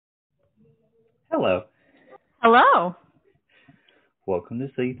Hello. Hello. Welcome to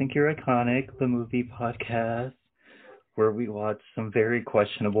So You Think You're Iconic, the movie podcast, where we watch some very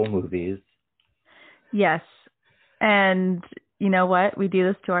questionable movies. Yes. And you know what? We do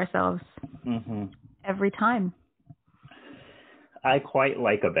this to ourselves every time. I quite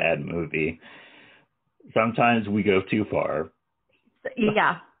like a bad movie. Sometimes we go too far.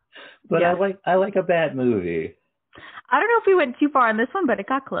 Yeah. But yeah. I like a bad movie. I don't know if we went too far on this one, but it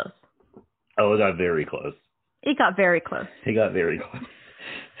got close. Oh, it got very close. It got very close. It got very close.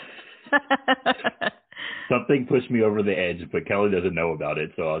 Something pushed me over the edge, but Kelly doesn't know about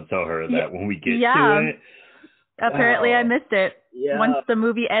it, so I'll tell her that when we get to it. Apparently I missed it. Yeah. Once the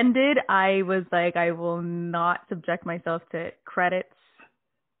movie ended, I was like, I will not subject myself to credits.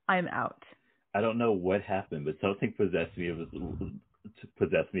 I'm out. I don't know what happened, but something possessed me to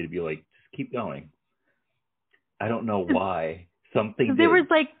be like, just keep going. I don't know why. Something There was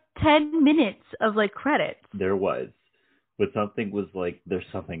like 10 minutes of like credits. There was. But something was like, there's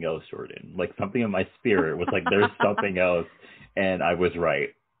something else, Jordan. Like something in my spirit was like, there's something else. And I was right.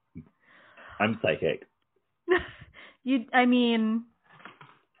 I'm psychic. We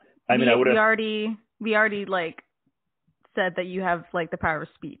already like said that you have like the power of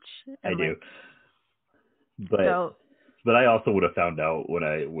speech. I do. But I also would have found out when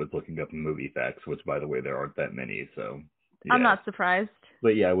I was looking up movie facts, which by the way, there aren't that many. So yeah. I'm not surprised.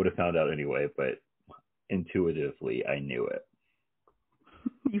 But yeah, I would have found out anyway. But intuitively, I knew it.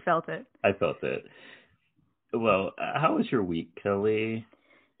 You felt it. I felt it. Well, how was your week, Kelly?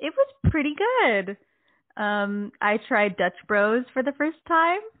 It was pretty good. I tried Dutch Bros for the first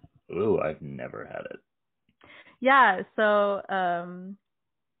time. Ooh, I've never had it. Yeah, so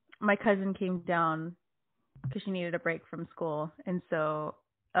my cousin came down because she needed a break from school, and so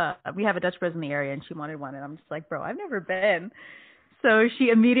we have a Dutch Bros in the area, and she wanted one, and I'm just like, bro, I've never been. So she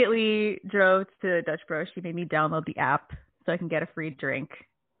immediately drove to Dutch Bros. She made me download the app so I can get a free drink.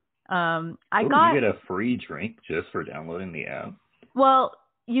 You get a free drink just for downloading the app? Well,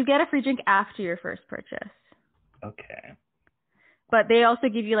 you get a free drink after your first purchase. Okay. But they also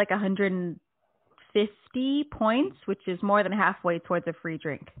give you like 150 points, which is more than halfway towards a free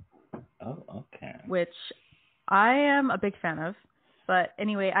drink. Oh, okay. Which I am a big fan of. But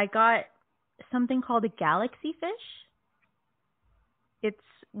anyway, I got something called a Galaxy Fish. It's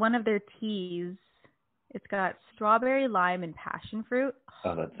one of their teas. It's got strawberry, lime, and passion fruit.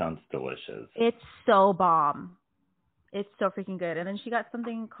 Oh, that sounds delicious. It's so bomb. It's so freaking good. And then she got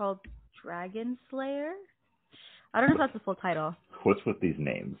something called Dragon Slayer. I don't know if that's the full title. What's with these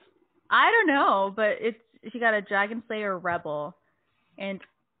names? I don't know, but she got a Dragon Slayer Rebel. And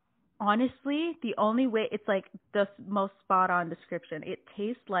honestly, the only way, it's like the most spot on description. It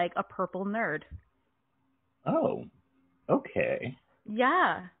tastes like a purple nerd. Oh, okay.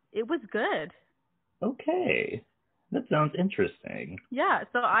 Yeah, it was good. Okay. That sounds interesting. Yeah,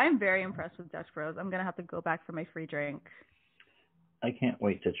 so I'm very impressed with Dutch Bros. I'm going to have to go back for my free drink. I can't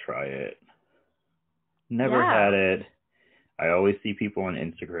wait to try it. Never had it. I always see people on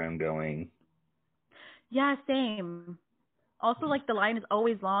Instagram going. Yeah, same. Also, like, the line is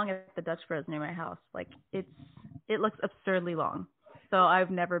always long at the Dutch Bros near my house. Like, it looks absurdly long. So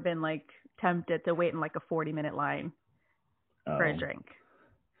I've never been, like, tempted to wait in, like, a 40-minute line for a drink.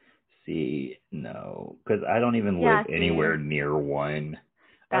 See, no, because I don't even live anywhere near one.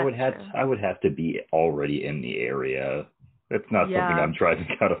 I would have to be already in the area. That's not something I'm driving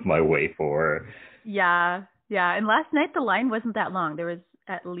out of my way for. Yeah. And last night the line wasn't that long. There was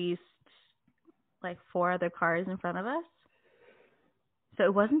at least like 4 other cars in front of us, so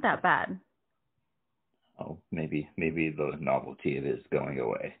it wasn't that bad. Oh, maybe the novelty of it is going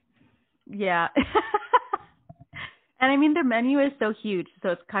away. Yeah. And I mean, their menu is so huge, so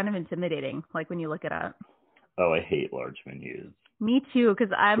it's kind of intimidating, like, when you look it up. Oh, I hate large menus. Me too,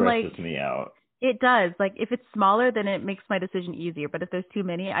 because I'm like... Stresses me out. It does. Like, if it's smaller, then it makes my decision easier. But if there's too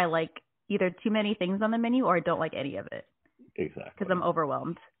many, I like either too many things on the menu or I don't like any of it. Exactly. Because I'm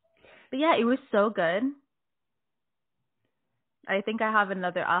overwhelmed. But yeah, it was so good. I think I'll have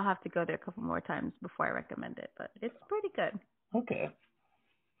to go there a couple more times before I recommend it. But it's pretty good. Okay.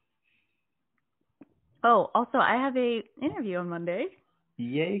 Oh, also, I have a interview on Monday.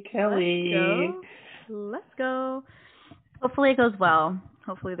 Yay, Kelly. Let's go. Hopefully it goes well.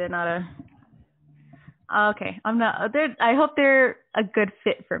 Hopefully they're not a... Okay, I hope they're a good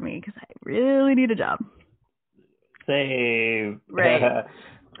fit for me because I really need a job. Save. Right.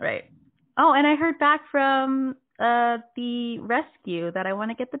 Right. Oh, and I heard back from the rescue that I want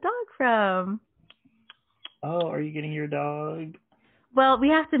to get the dog from. Oh, are you getting your dog? Well, we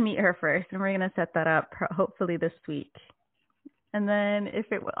have to meet her first, and we're going to set that up hopefully this week. And then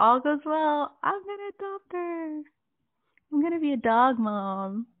if it all goes well, I'm going to adopt her. I'm going to be a dog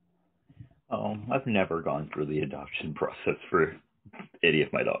mom. Oh, I've never gone through the adoption process for any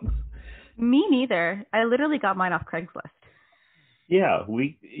of my dogs. Me neither. I literally got mine off Craigslist. Yeah,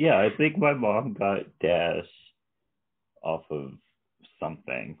 I think my mom got Dash off of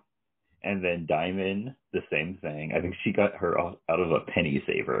something. And then Diamond, the same thing. I think she got her out of a penny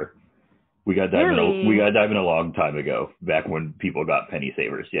saver. We got Diamond. We got Diamond a long time ago, back when people got penny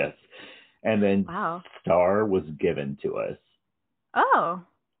savers. Yes, and then Star was given to us. Oh.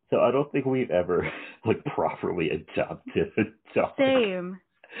 So I don't think we've ever properly adopted a dog. Same.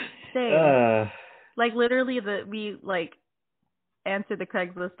 Like literally, we answered the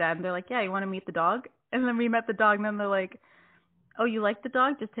Craigslist ad, and they're like, "Yeah, you want to meet the dog?" And then we met the dog, and then they're like, "Oh, you like the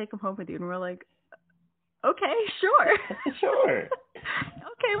dog? Just take him home with you." And we're like, "Okay, sure." Sure.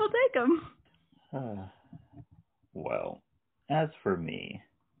 Okay, we'll take him. Well, as for me,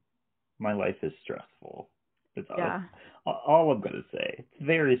 my life is stressful. That's all I'm gonna say. It's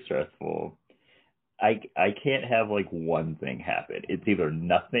very stressful. I can't have one thing happen. It's either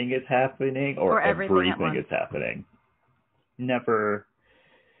nothing is happening or everything is happening. Never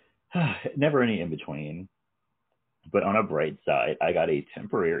any in between. But on a bright side, I got a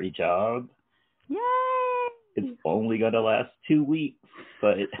temporary job. Yay! It's only gonna last 2 weeks,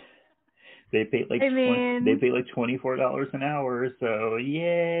 but they pay they pay $24 an hour, so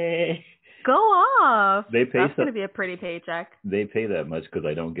yay! Go off. That's gonna be a pretty paycheck. They pay that much because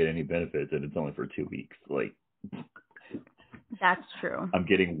I don't get any benefits, and it's only for 2 weeks. That's true. I'm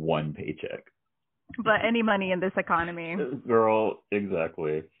getting one paycheck. But any money in this economy. Girl,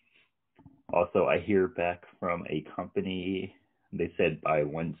 exactly. Also, I hear back from a company. They said by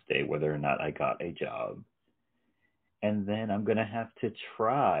Wednesday whether or not I got a job. And then I'm going to have to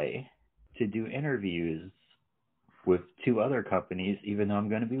try to do interviews with 2 other companies, even though I'm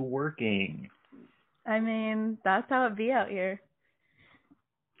going to be working. I mean, that's how it be out here.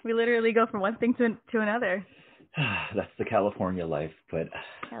 We literally go from one thing to another. That's the California life, but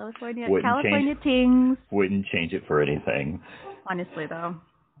California things. Wouldn't change it for anything. Honestly, though,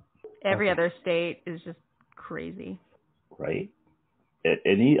 every other state is just crazy. Right?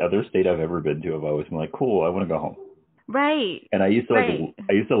 Any other state I've ever been to, I've always been like, cool, I want to go home. Right. And I used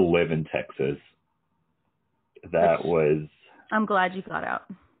to live in Texas. I'm glad you got out.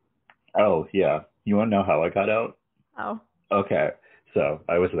 Oh, yeah. You want to know how I got out? Oh. Okay. So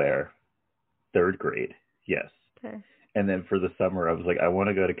I was there, 3rd grade. Yes. Okay. And then for the summer, I was like, I want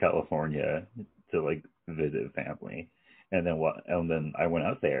to go to California to visit family. And then I went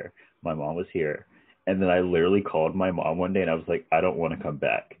out there. My mom was here. And then I literally called my mom one day and I was like, I don't want to come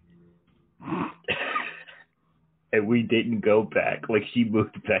back. And we didn't go back. She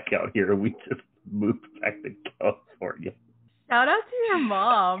moved back out here and we just moved back to California. Shout out to your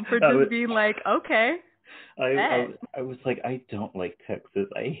mom for just being like, okay. I was like, I don't like Texas.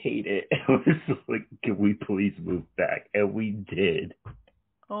 I hate it. I was like, can we please move back? And we did.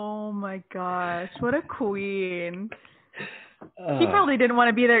 Oh my gosh. What a queen. She probably didn't want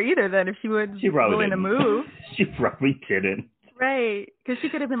to be there either then if she was willing to move. She probably didn't. Right. Because she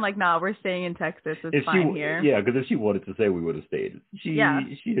could have been like, nah, we're staying in Texas. It's fine here. Yeah, because if she wanted to stay, we would have stayed. She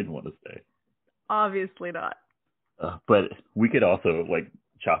didn't want to stay. Obviously not. But we could also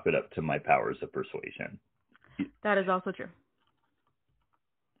chop it up to my powers of persuasion. That is also true.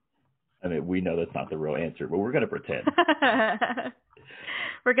 I mean, we know that's not the real answer, but we're going to pretend.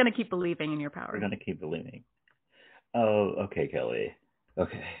 We're going to keep believing in your power. We're going to keep believing. Oh, okay, Kelly.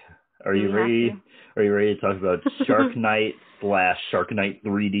 Okay. Are you ready? Are you ready to talk about Shark Night / Shark Night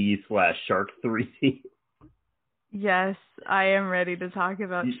 3D / Shark 3D? Yes, I am ready to talk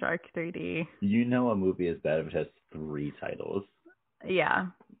about Shark 3D. You know a movie is bad if it has 3 titles. Yeah.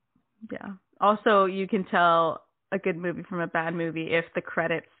 Yeah. Also, you can tell a good movie from a bad movie if the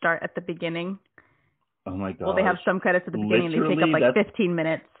credits start at the beginning. Oh my god. Well, they have some credits at the beginning. They take up 15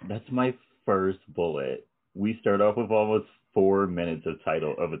 minutes. That's my first bullet. We start off with almost 4 minutes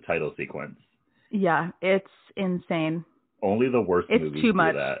of a title sequence. Yeah, it's insane. Only the worst movies too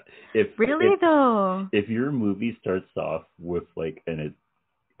much. do that. Though? If your movie starts off with an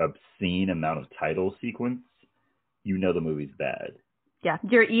obscene amount of title sequence, you know the movie's bad. Yeah,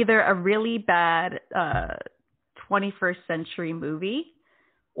 you're either a really bad 21st century movie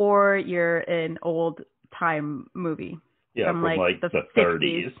or you're an old time movie. Yeah, from the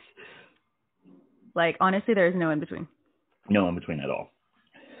 30s. Honestly, there's no in between. No in between at all.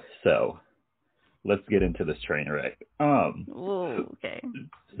 So, let's get into this train wreck. Okay.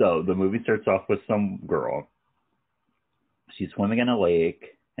 So, the movie starts off with some girl. She's swimming in a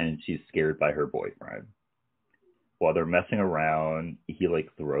lake, and she's scared by her boyfriend. while they're messing around, he like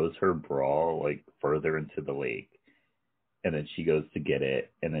throws her bra like further into the lake, and then she goes to get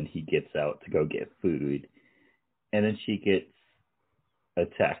it, and then he gets out to go get food, and then she gets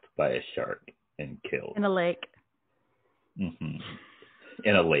attacked by a shark and killed in a lake. Mm-hmm.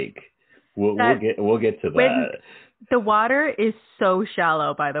 In a lake. We'll get to that. The water is so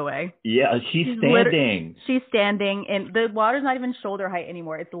shallow, by the way. Yeah, she's standing. She's standing, and the water's not even shoulder height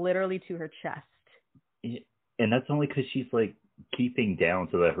anymore. It's literally to her chest. And that's only because she's like keeping down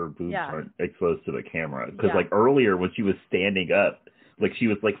so that her boobs aren't exposed to the camera. Because like earlier when she was standing up, like she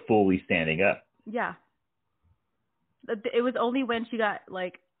was like fully standing up. Yeah. It was only when she got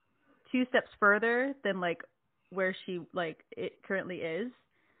like 2 steps further than like where she like it currently is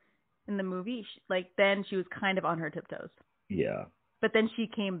in the movie. Like then she was kind of on her tiptoes. Yeah. But then she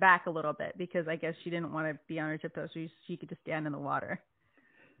came back a little bit because I guess she didn't want to be on her tiptoes, so she could just stand in the water.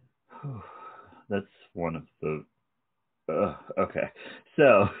 That's one of the... okay.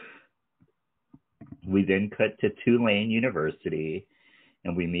 So, we then cut to Tulane University,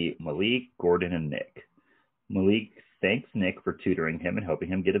 and we meet Malik, Gordon, and Nick. Malik thanks Nick for tutoring him and helping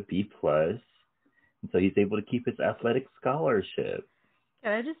him get a B+, and so he's able to keep his athletic scholarship.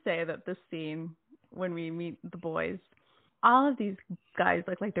 Can I just say that this scene, when we meet the boys, all of these guys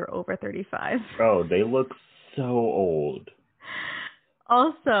look like they're over 35. Oh, they look so old.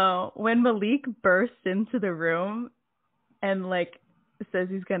 Also, when Malik bursts into the room and like says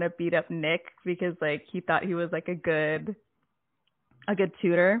he's gonna beat up Nick because like he thought he was like a good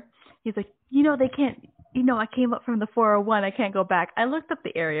tutor, he's like, they can't, I came up from the 401, I can't go back. I looked up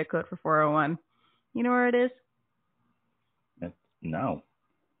the area code for 401. You know where it is? No.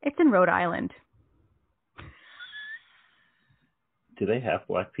 It's in Rhode Island. Do they have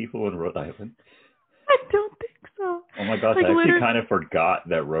black people in Rhode Island? I don't think so. Oh my gosh, like, I actually kind of forgot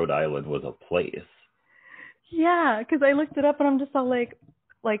that Rhode Island was a place. Yeah, because I looked it up and I'm just all like,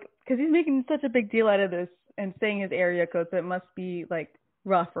 because he's making such a big deal out of this and saying his area code, so it must be like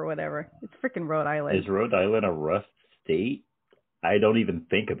rough or whatever. It's freaking Rhode Island. Is Rhode Island a rough state? I don't even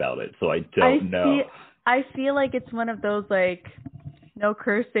think about it, so I don't know. I feel like it's one of those like no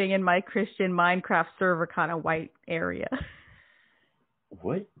cursing in my Christian Minecraft server kind of white area.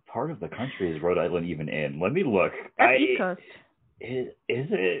 What part of the country is Rhode Island even in? Let me look. That's East Coast. Is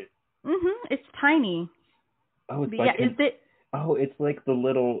it? It's tiny. Oh, it's like is it? Oh, it's like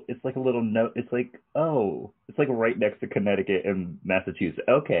it's like a little note. It's like right next to Connecticut and Massachusetts.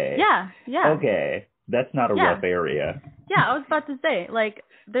 Okay. Yeah. Okay. That's not a rough area. Yeah, I was about to say, like,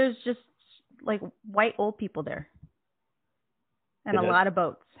 there's just like white old people there. And a lot of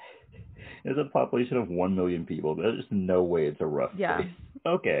boats. There's a population of 1 million people. There's just no way it's a rough place.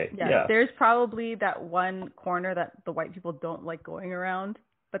 Okay. Yeah. There's probably that one corner that the white people don't like going around,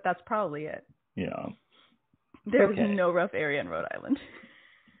 but that's probably it. Yeah. There's no rough area in Rhode Island.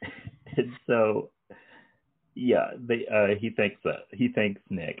 And so, he thanks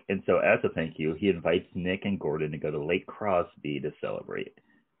Nick, and so as a thank you, he invites Nick and Gordon to go to Lake Crosby to celebrate.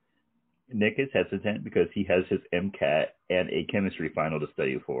 Nick is hesitant because he has his MCAT and a chemistry final to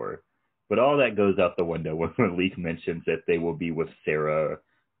study for. But all that goes out the window when Malik mentions that they will be with Sarah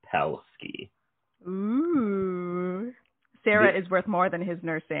Palsky. Ooh. Sarah is worth more than his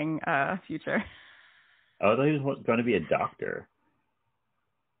nursing future. Oh, I thought he was going to be a doctor.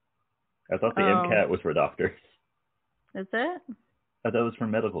 I thought the MCAT was for doctors. Is it? I thought it was for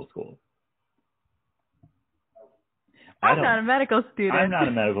medical school. I'm not a medical student. I'm not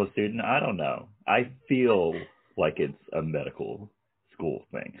a medical student. I don't know. I feel like it's a medical school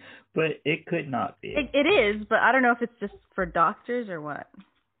thing, but it could not be. It is, but I don't know if it's just for doctors or what.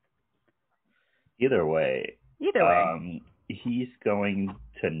 Either way, he's going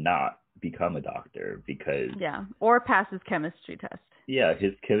to not become a doctor because or pass his chemistry test. Yeah,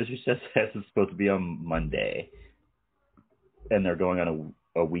 his chemistry test is supposed to be on Monday, and they're going on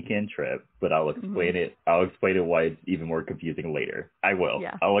a weekend trip. But I'll explain it. I'll explain it why it's even more confusing later. I will.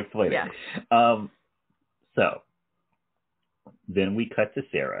 Yeah. I'll explain it. So then we cut to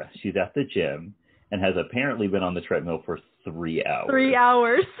Sarah. She's at the gym and has apparently been on the treadmill for 3 hours. 3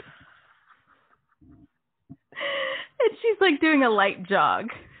 hours. And she's like doing a light jog.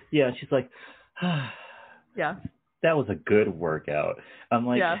 Yeah, she's like, yeah, that was a good workout. I'm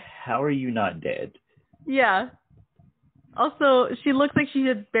like, how are you not dead? Yeah. Also, she looks like she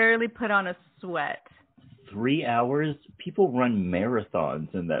had barely put on a sweat. 3 hours? People run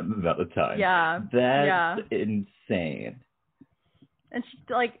marathons in that amount of time. Yeah. That's insane. And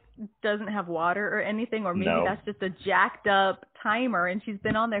she, like, doesn't have water or anything, or maybe that's just a jacked up timer, and she's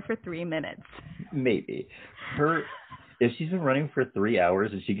been on there for 3 minutes. Maybe. if she's been running for 3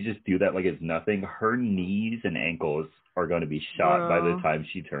 hours and she could just do that like it's nothing, her knees and ankles are going to be shot by the time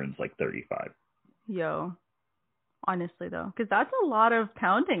she turns like 35. Yo. Honestly, though, because that's a lot of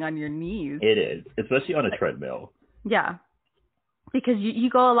pounding on your knees. It is, especially on a treadmill. Yeah. Because you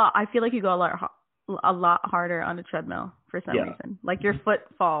go a lot. I feel like you go a lot harder on a treadmill for some reason. Like your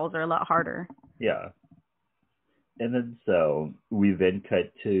footfalls are a lot harder. Yeah. And then so we then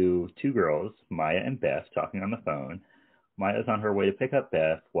cut to two girls, Maya and Beth, talking on the phone. Maya's on her way to pick up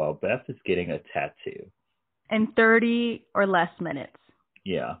Beth while Beth is getting a tattoo. In 30 or less minutes.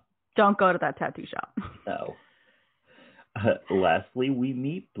 Yeah. Don't go to that tattoo shop. No. Lastly, we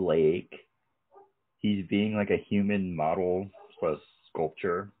meet Blake. He's being like a human model plus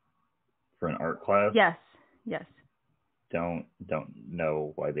sculpture for an art class. Yes. Don't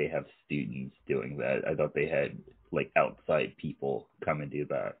know why they have students doing that. I thought they had like outside people come and do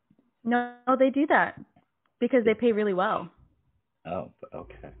that. No, they do that because they pay really well. Oh,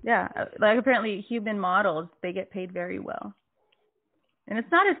 okay. Yeah, like apparently human models, they get paid very well. And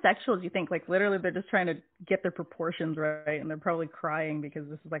it's not as sexual as you think. Like literally they're just trying to get their proportions right, and they're probably crying because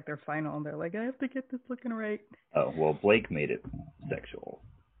this is like their final and they're like, I have to get this looking right. Oh, well, Blake made it sexual.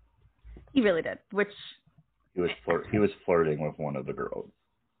 He really did, which he was flirting with one of the girls.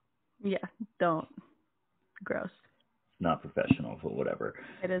 Yeah, don't. Gross. Not professional, but whatever.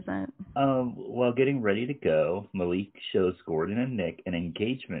 It isn't. While getting ready to go, Malik shows Gordon and Nick an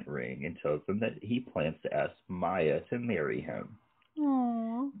engagement ring and tells them that he plans to ask Maya to marry him.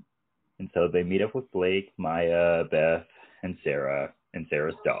 Aww. And so they meet up with Blake, Maya, Beth, and Sarah, and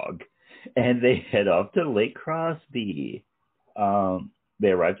Sarah's dog. And they head off to Lake Crosby. They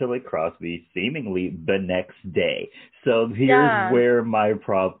arrive to Lake Crosby seemingly the next day. So here's where my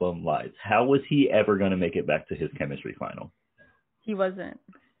problem lies. How was he ever going to make it back to his chemistry final? He wasn't.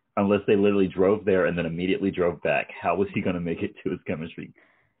 Unless they literally drove there and then immediately drove back. How was he going to make it to his chemistry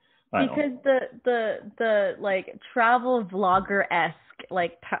final? Because the like travel vlogger-esque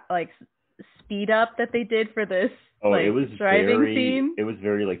like speed up that they did for this it was driving scene. It was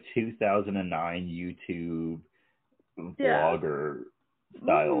very like 2009 YouTube vlogger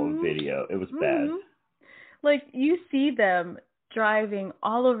style video. It was bad. Like you see them driving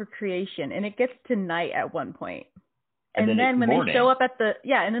all over creation, and it gets to night at one point. And then when they show up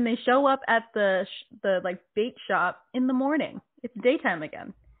at the like bait shop in the morning, it's daytime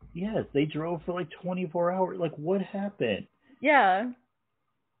again. Yes, they drove for like 24 hours. Like, what happened? Yeah.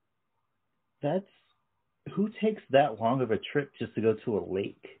 Who takes that long of a trip just to go to a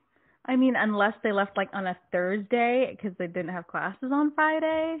lake? I mean, unless they left like on a Thursday because they didn't have classes on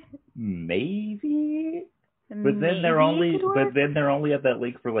Friday. Maybe. But then they're only at that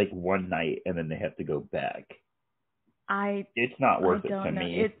lake for like one night, and then they have to go back. It's not worth it to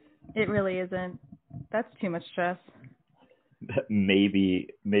me. It really isn't. That's too much stress. Maybe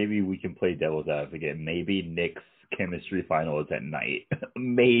we can play devil's advocate. Maybe Nick's chemistry final is at night.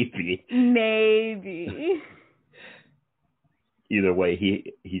 Maybe. Either way,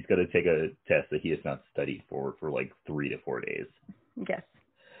 he's going to take a test that he has not studied for like 3 to 4 days. Yes.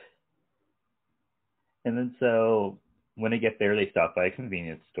 And then so when they get there, they stop by a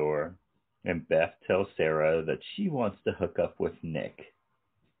convenience store, and Beth tells Sarah that she wants to hook up with Nick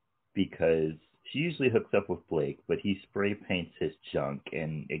because she usually hooks up with Blake, but he spray paints his junk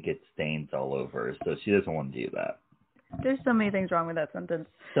and it gets stains all over, so she doesn't want to do that. There's so many things wrong with that sentence.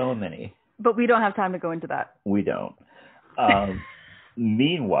 So many. But we don't have time to go into that. We don't.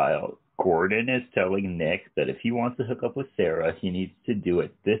 Meanwhile, Gordon is telling Nick that if he wants to hook up with Sarah, he needs to do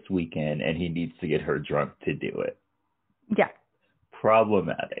it this weekend, and he needs to get her drunk to do it. Yeah.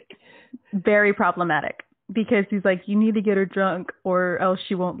 Problematic. Very problematic. Because he's like, you need to get her drunk or else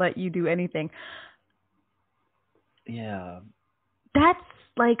she won't let you do anything. Yeah. That's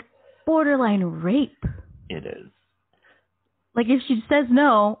like borderline rape. It is. Like if she says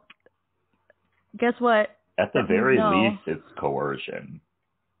no, guess what? At the very least, it's coercion.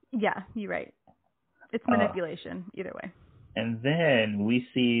 Yeah, you're right. It's manipulation, either way. And then we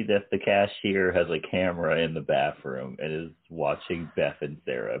see that the cashier has a camera in the bathroom and is watching Beth and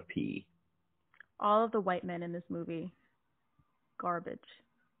Sarah pee. All of the white men in this movie, garbage.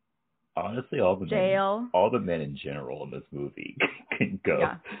 Honestly, all the men in general in this movie can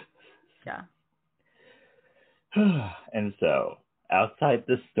go. Yeah. And so, outside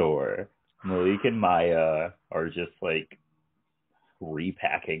the store, Malik and Maya are just like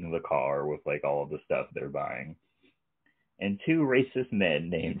repacking the car with like all of the stuff they're buying. And two racist men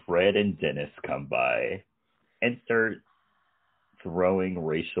named Fred and Dennis come by and start throwing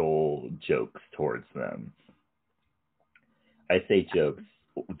racial jokes towards them. I say jokes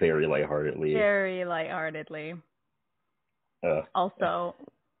very lightheartedly. Very lightheartedly. Also,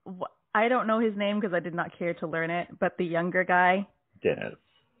 I don't know his name because I did not care to learn it, but the younger guy. Dennis.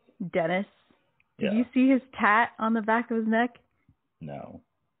 Did you see his tat on the back of his neck? No.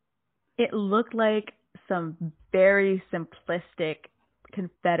 It looked like some very simplistic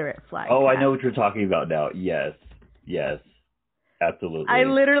Confederate flag. Oh, tat. I know what you're talking about now. Yes. Absolutely. I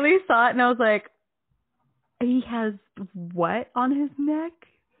literally saw it and I was like, he has what on his neck?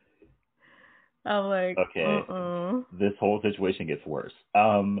 I'm like, okay. This whole situation gets worse.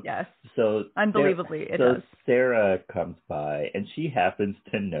 Yes. So unbelievably, it does. Sarah comes by and she happens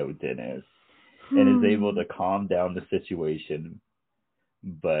to know Dennis and is able to calm down the situation,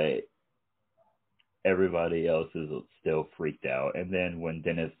 but everybody else is still freaked out. And then when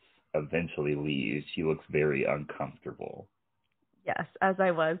Dennis eventually leaves, she looks very uncomfortable. Yes, as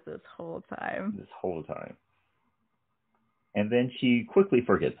I was this whole time. And then she quickly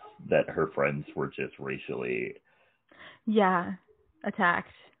forgets that her friends were just racially...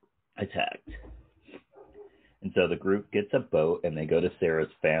 attacked. And so the group gets a boat and they go to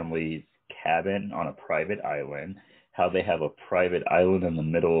Sarah's family's cabin on a private island. How they have a private island in the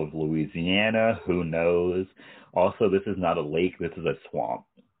middle of Louisiana, who knows? Also, this is not a lake, this is a swamp.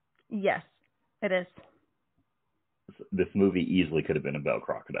 Yes, it is. This movie easily could have been about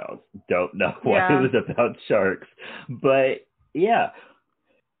crocodiles. Don't know why it was about sharks. But, yeah.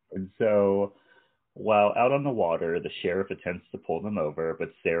 And so, while out on the water, the sheriff attempts to pull them over,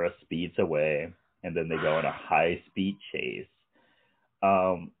 but Sarah speeds away, and then they go on a high-speed chase.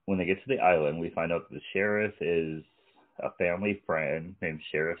 When they get to the island, we find out that the sheriff is a family friend named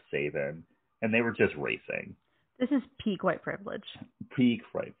Sheriff Sabin, and they were just racing. This is peak white privilege.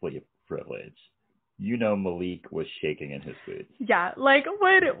 You know, Malik was shaking in his boots. Yeah, like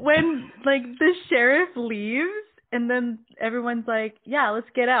when like the sheriff leaves and then everyone's like, yeah, let's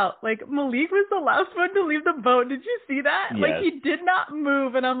get out. Like Malik was the last one to leave the boat. Did you see that? Yes. Like he did not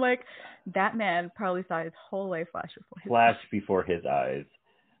move, and I'm like, that man probably saw his whole life flash before his eyes.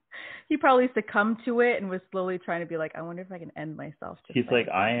 He probably succumbed to it and was slowly trying to be like, I wonder if I can end myself. He's like,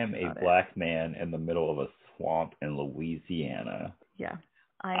 I am a black man in the middle of a swamp in Louisiana. Yeah,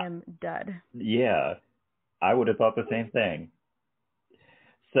 I am dead. Yeah, I would have thought the same thing.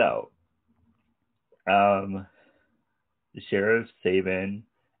 So, Sheriff Sabin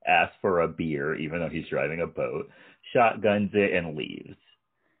asks for a beer, even though he's driving a boat, shotguns it, and leaves.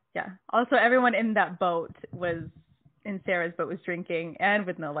 Yeah. Also, everyone in that boat in Sarah's boat was drinking and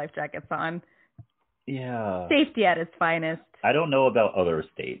with no life jackets on. Yeah. Safety at its finest. I don't know about other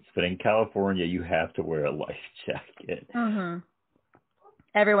states, but in California, you have to wear a life jacket. Mm-hmm.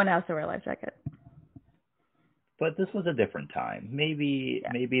 Everyone has to wear a life jacket. But this was a different time. Maybe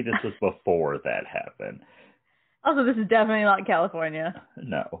this was before that happened. Also, this is definitely not California.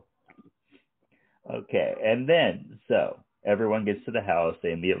 No. Okay, and then, so, everyone gets to the house,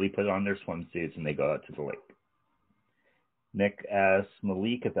 they immediately put on their swimsuits, and they go out to the lake. Nick asks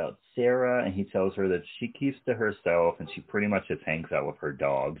Malik about Sarah, and he tells her that she keeps to herself, and she pretty much just hangs out with her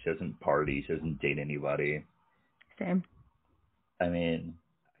dog. She doesn't party, she doesn't date anybody. Same. I mean,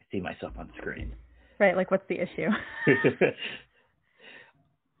 I see myself on screen. Right, like what's the issue?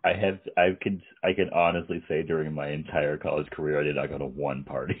 I can honestly say during my entire college career, I did not go to one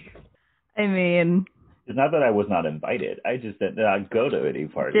party. I mean, it's not that I was not invited. I just did not go to any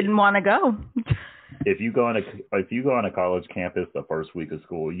party. Didn't want to go. If you go on a college campus the first week of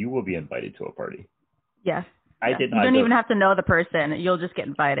school, you will be invited to a party. Yeah. I did not. You don't even have to know the person. You'll just get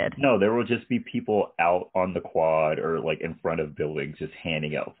invited. No, there will just be people out on the quad or like in front of buildings just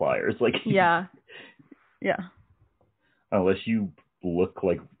handing out flyers. Like yeah. Yeah. Unless you look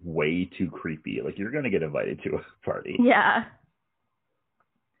like way too creepy, like you're gonna get invited to a party. Yeah.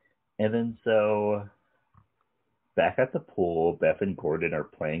 And then so back at the pool, Beth and Gordon are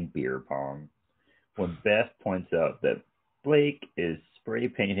playing beer pong when Beth points out that Blake is spray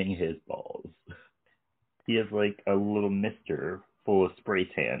painting his balls. He has like a little mister full of spray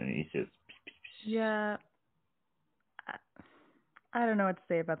tan, and he's just... Yeah. I don't know what to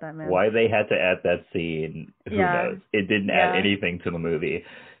say about that, man. Why they had to add that scene, who knows? It didn't add anything to the movie.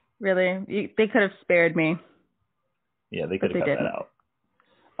 Really? They could have spared me. Yeah, they could have cut that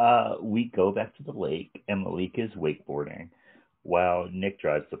out. We go back to the lake, and Malik is wakeboarding while Nick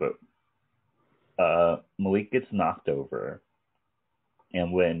drives the boat. Malik gets knocked over,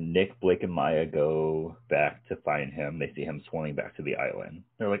 and when Nick, Blake, and Maya go back to find him, they see him swimming back to the island.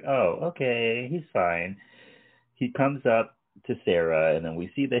 They're like, oh, okay, he's fine. He comes up to Sarah, and then we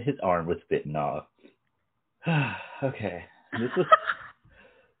see that his arm was bitten off. Okay.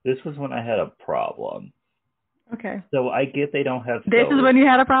 This was when I had a problem. Okay. So I get they don't have This is when you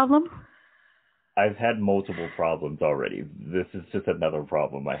had a problem? I've had multiple problems already. This is just another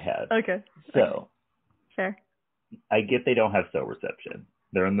problem I had. Okay. So, Fair. I get they don't have cell reception.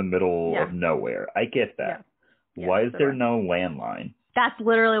 They're in the middle of nowhere. I get that. Yeah. Why is there no landline? That's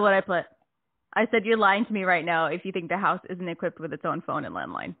literally what I put. I said, you're lying to me right now if you think the house isn't equipped with its own phone and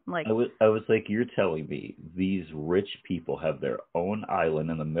landline. Like, I was like, you're telling me these rich people have their own island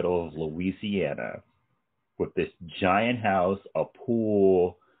in the middle of Louisiana with this giant house, a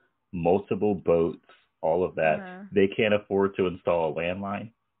pool, multiple boats, all of that. They can't afford to install a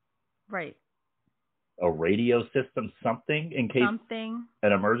landline? Right. A radio system, something, in case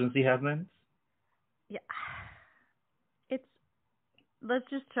an emergency happens? Yeah. Let's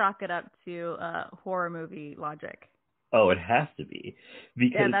just chalk it up to horror movie logic. Oh, it has to be.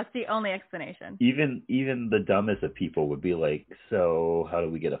 Because that's the only explanation. Even the dumbest of people would be like, so how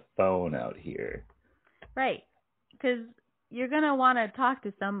do we get a phone out here? Right. Because you're going to want to talk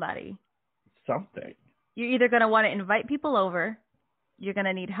to somebody. Something. You're either going to want to invite people over, you're going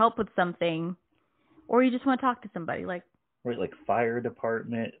to need help with something, or you just want to talk to somebody. Like fire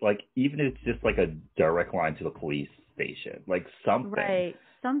department. Like, even if it's just like a direct line to the police station. Like, something. Right.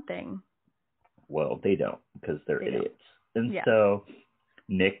 Something. Well, they don't, because they're idiots. And so,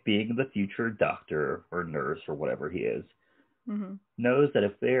 Nick, being the future doctor or nurse or whatever he is, knows that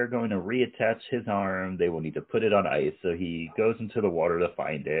if they're going to reattach his arm, they will need to put it on ice. So he goes into the water to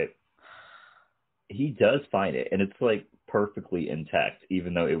find it. He does find it, and it's like perfectly intact,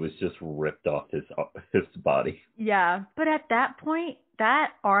 even though it was just ripped off his body. Yeah, but at that point,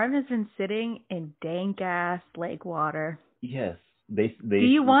 that arm has been sitting in dank ass lake water. Yes, they. Do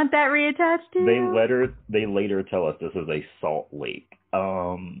you want that reattached to? They later tell us this is a salt lake.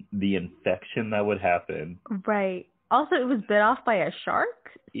 The infection that would happen. Right. Also, it was bit off by a shark.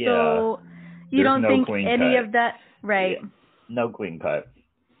 Yeah. So you don't think any of that, right? Yeah, no clean cut.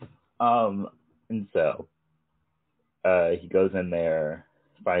 And so, he goes in there,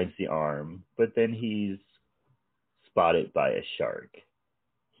 finds the arm, but then he's spotted by a shark.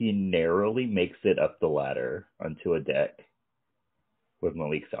 He narrowly makes it up the ladder onto a deck with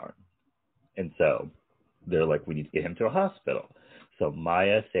Malik's arm. And so, they're like, we need to get him to a hospital. So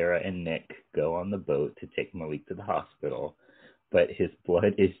Maya, Sarah, and Nick go on the boat to take Malik to the hospital, but his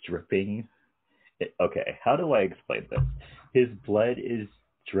blood is dripping. Okay, how do I explain this? His blood is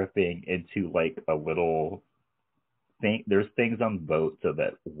dripping into like a little thing. There's things on the boat so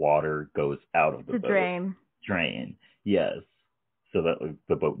that water goes out of the boat. Drain. Yes. So that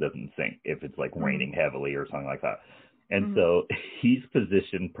the boat doesn't sink if it's like raining heavily or something like that. And so he's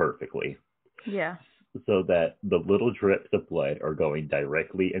positioned perfectly. Yeah. So that the little drips of blood are going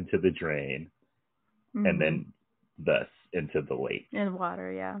directly into the drain and then thus into the lake. In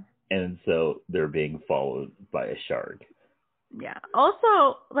water, yeah. And so they're being followed by a shark. Yeah.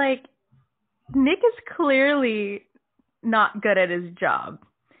 Also, like, Nick is clearly not good at his job.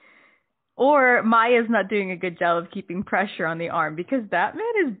 Or Maya's not doing a good job of keeping pressure on the arm, because that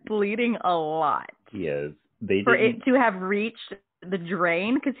man is bleeding a lot. He is. For it to have reached the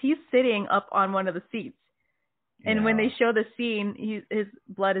drain, because he's sitting up on one of the seats. And when they show the scene, his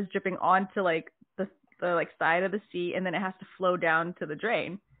blood is dripping onto like the like side of the seat, and then it has to flow down to the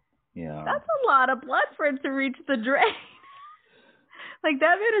drain. Yeah. That's a lot of blood for it to reach the drain. Like,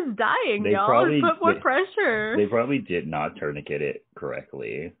 that man is dying, y'all. Put more pressure. They probably did not tourniquet it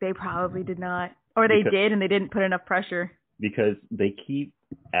correctly. They probably did not. Or they did, and they didn't put enough pressure. Because they keep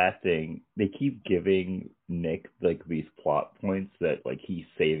giving Nick, like, these plot points that, like, he's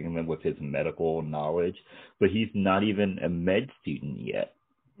saving them with his medical knowledge, but he's not even a med student yet.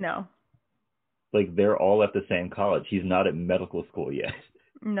 No. Like, they're all at the same college. He's not at medical school yet.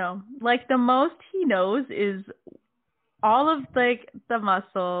 No. Like, the most he knows is all of, like, the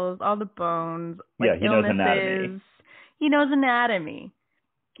muscles, all the bones, like, he knows anatomy. He knows anatomy.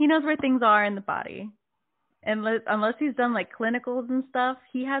 He knows where things are in the body. And unless he's done, like, clinicals and stuff,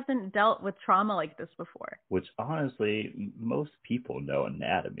 he hasn't dealt with trauma like this before. Which, honestly, most people know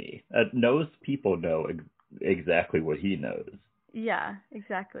anatomy. Most people know exactly what he knows. Yeah,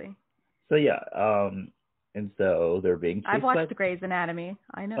 exactly. So, yeah, and so they're being chased. I've watched Grey's Anatomy.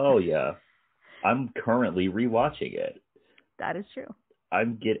 I know. Oh, yeah. I'm currently rewatching it. That is true.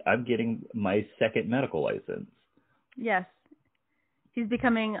 I'm getting my second medical license. Yes. He's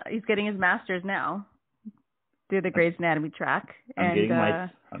getting his master's now through the Grey's Anatomy track.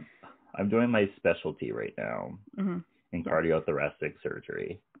 I'm doing my specialty right now in cardiothoracic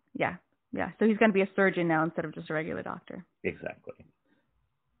surgery. Yeah. Yeah. So he's going to be a surgeon now instead of just a regular doctor. Exactly.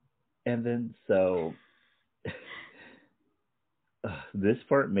 And then so this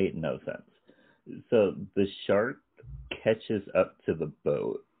part made no sense. So the shark catches up to the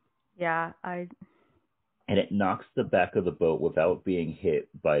boat Yeah, and it knocks the back of the boat without being hit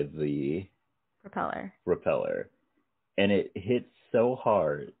by the propeller. And it hits so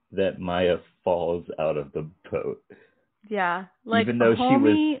hard that Maya falls out of the boat. Yeah. Even though she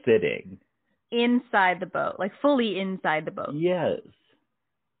was sitting. Inside the boat. Like, fully inside the boat. Yes.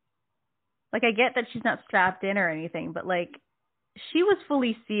 Like, I get that she's not strapped in or anything, but, like, she was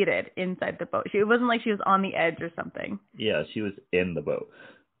fully seated inside the boat. It wasn't like she was on the edge or something. Yeah, she was in the boat.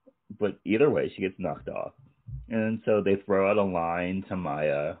 But either way, she gets knocked off. And so they throw out a line to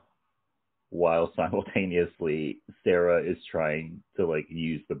Maya while simultaneously Sarah is trying to, like,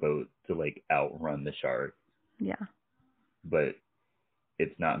 use the boat to, like, outrun the shark. Yeah. But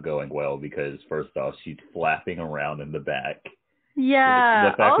it's not going well because, first off, she's flapping around in the back.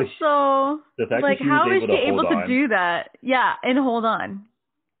 Yeah. Also, like, how is she able to do that? Yeah, and hold on.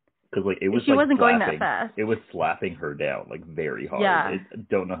 Because, like, it was she wasn't going that fast. It was slapping her down, like, very hard. Yeah. I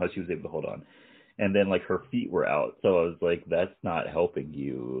don't know how she was able to hold on. And then, like, her feet were out. So I was like, that's not helping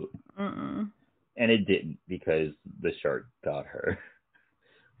you. Mm-mm. And it didn't because the shark got her.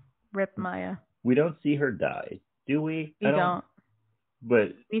 Rip Maya. We don't see her die, do we? We don't.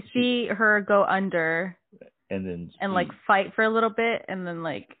 But we see her go under. And then like, fight for a little bit. And then,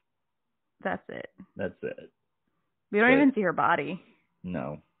 like, that's it. That's it. We don't even see her body.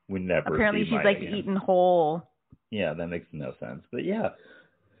 No. We never Apparently see she's, Maya like, again. eaten whole. Yeah, that makes no sense. But yeah.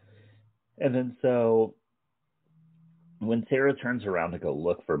 And then so when Sarah turns around to go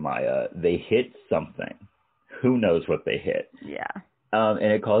look for Maya, they hit something. Who knows what they hit? Yeah.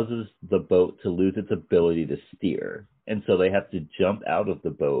 And it causes the boat to lose its ability to steer. And so they have to jump out of the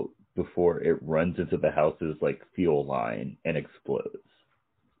boat before it runs into the house's, like, fuel line and explodes.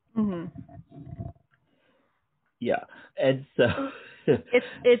 Mm-hmm. Yeah. And so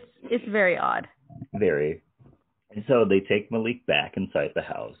it's very odd. Very. And so they take Malik back inside the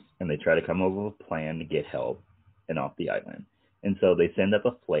house and they try to come up with a plan to get help and off the island. And so they send up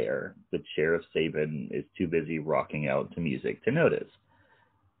a flare, but Sheriff Sabin is too busy rocking out to music to notice.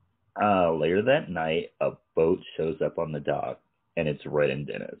 Later that night, a boat shows up on the dock, and it's Red and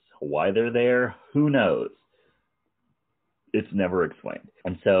Dennis. Why they're there, who knows? It's never explained.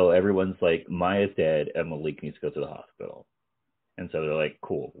 And so everyone's like, Maya's dead, and Malik needs to go to the hospital. And so they're like,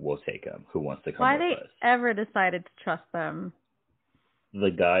 cool, we'll take him. Who wants to come with us? Why they ever decided to trust them? The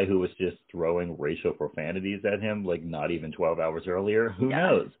guy who was just throwing racial profanities at him, like, not even 12 hours earlier, who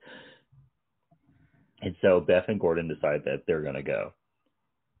knows? And so Beth and Gordon decide that they're going to go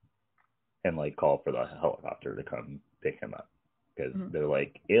and, like, call for the helicopter to come pick him up. Because they're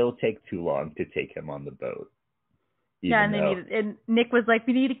like, it'll take too long to take him on the boat. Yeah, and and Nick was like,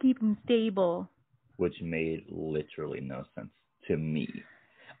 we need to keep him stable. Which made literally no sense to me.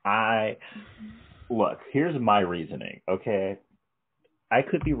 Look, here's my reasoning, okay? I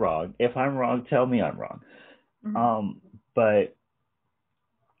could be wrong. If I'm wrong, tell me I'm wrong. Mm-hmm. But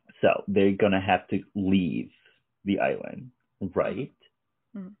so they're going to have to leave the island, right?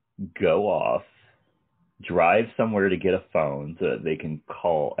 Mm-hmm. Go off, drive somewhere to get a phone so that they can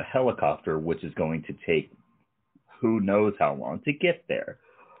call a helicopter, which is going to take who knows how long to get there.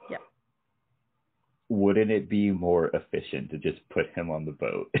 Yeah. Wouldn't it be more efficient to just put him on the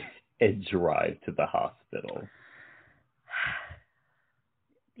boat and drive to the hospital?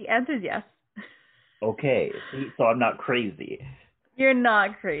 The answer is yes. Okay, so I'm not crazy. You're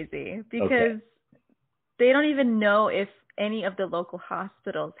not crazy because they don't even know if any of the local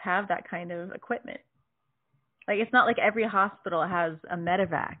hospitals have that kind of equipment. Like, it's not like every hospital has a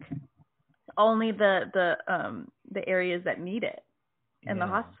medevac. Only the areas that need it, and the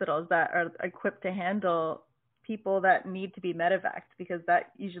hospitals that are equipped to handle people that need to be medevaced, because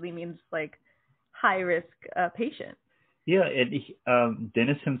that usually means, like, high risk patients. Yeah, and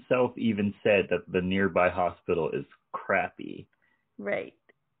Dennis himself even said that the nearby hospital is crappy. Right.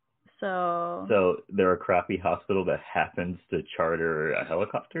 So they're a crappy hospital that happens to charter a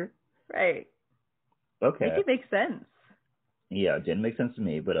helicopter? Right. Okay. It makes sense. Yeah, it didn't make sense to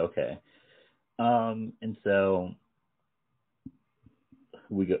me, but okay. And so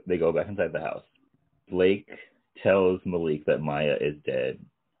they go back inside the house. Blake tells Malik that Maya is dead,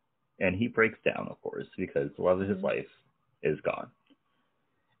 and he breaks down, of course, because a lot of his life is gone.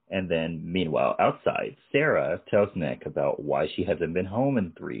 And then, meanwhile, outside, Sarah tells Nick about why she hasn't been home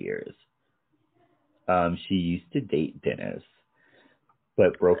in 3 years. She used to date Dennis,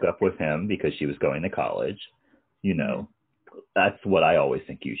 but broke up with him because she was going to college. You know, that's what I always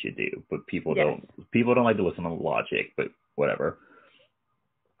think you should do. But people don't like to listen to logic, but whatever.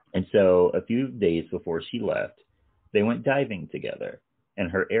 And so a few days before she left, they went diving together, and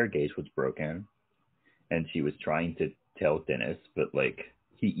her air gauge was broken, and she was trying to tell Dennis, but, like,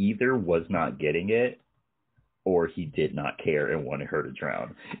 he either was not getting it or he did not care and wanted her to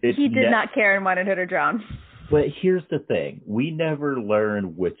drown. He did not care and wanted her to drown. But here's the thing. We never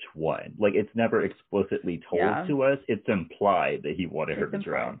learn which one. Like, it's never explicitly told to us. It's implied that he wanted her to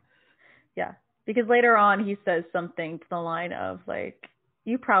drown. Yeah. Because later on, he says something to the line of, like,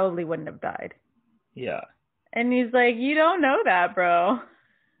 you probably wouldn't have died. Yeah. And he's like, you don't know that, bro.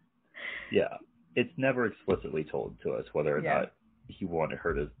 Yeah. It's never explicitly told to us whether or not he wanted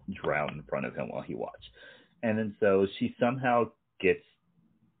her to drown in front of him while he watched. And then so she somehow gets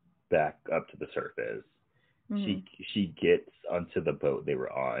back up to the surface. Mm-hmm. She gets onto the boat they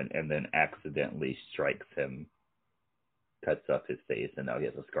were on and then accidentally strikes him, cuts up his face, and now he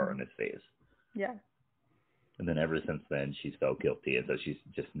has a scar on his face. Yeah. And then ever since then, she's felt guilty, and so she's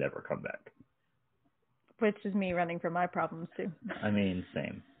just never come back. Which is me running from my problems, too. I mean,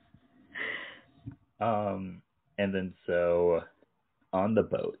 same. And then so on the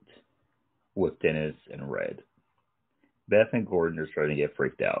boat with Dennis and Red, Beth and Gordon are starting to get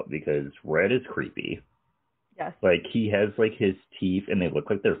freaked out because Red is creepy. Yes. Like, he has, like, his teeth, and they look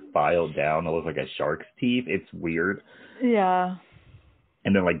like they're filed down. It looks like a shark's teeth. It's weird. Yeah.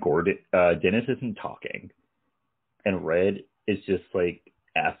 And then, like, Dennis isn't talking. And Red is just, like,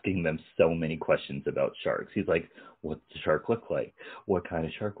 asking them so many questions about sharks. He's like, what's the shark look like? What kind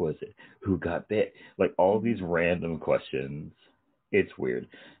of shark was it? Who got bit? Like, all these random questions. It's weird.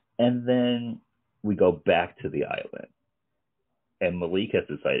 And then we go back to the island. And Malik has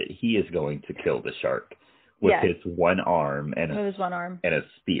decided he is going to kill the shark with his one arm and a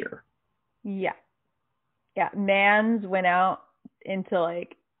spear. Yeah. Yeah. Mans went out into,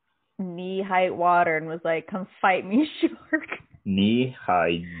 like, knee-height water and was like, come fight me, shark.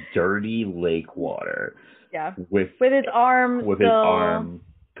 Knee-high, dirty lake water. Yeah. With his arm his arm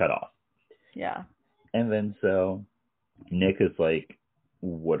cut off. Yeah. And then so Nick is like,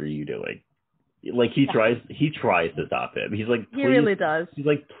 what are you doing? Like, he tries to stop him. He's like, please. He really does. He's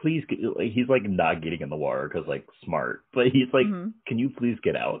like, please. He's like not getting in the water because, like, smart. But he's like, can you please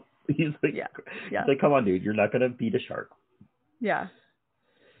get out? He's like, he's like, come on, dude. You're not going to beat a shark. Yeah.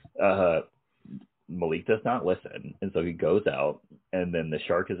 Malik does not listen. And so he goes out, and then the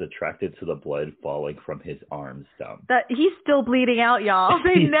shark is attracted to the blood falling from his arm stump. He's still bleeding out, y'all.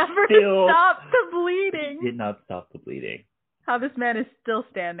 They never stopped the bleeding. Did not stop the bleeding. How this man is still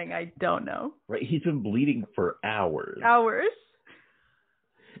standing, I don't know. Right, he's been bleeding for hours.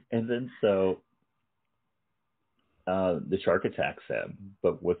 And then so the shark attacks him,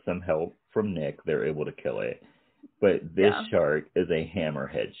 but with some help from Nick, they're able to kill it. But this shark is a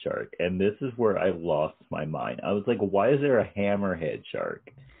hammerhead shark, and this is where I lost my mind. I was like, why is there a hammerhead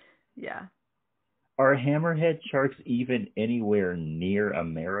shark? Yeah. Are hammerhead sharks even anywhere near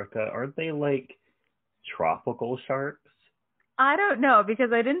America? Aren't they, like, tropical sharks? I don't know,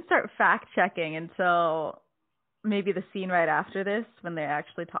 because I didn't start fact-checking until maybe the scene right after this, when they're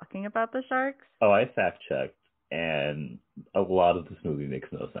actually talking about the sharks. Oh, I fact-checked, and a lot of this movie makes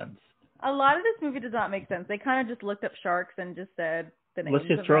no sense. A lot of this movie does not make sense. They kind of just looked up sharks and just said the names. Let's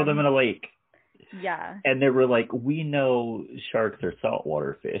just throw them in a lake. Yeah. And they were like, we know sharks are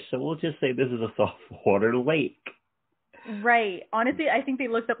saltwater fish, so we'll just say this is a saltwater lake. Right. Honestly, I think they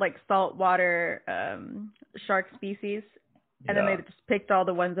looked up, like, saltwater shark species. And then they just picked all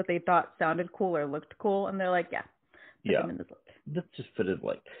the ones that they thought sounded cool or looked cool, and they're like, put them in this lake. Let's just put it in the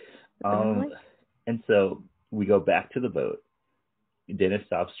lake. And so we go back to the boat. Dennis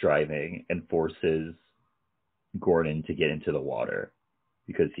stops driving and forces Gordon to get into the water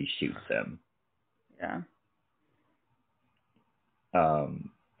because he shoots him. Yeah.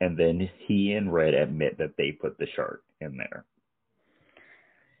 And then he and Red admit that they put the shark in there.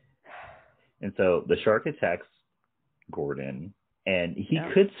 And so the shark attacks Gordon, and he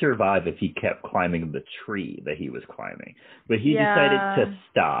could survive if he kept climbing the tree that he was climbing, but he decided to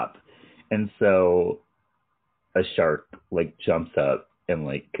stop, and so a shark, like, jumps up and,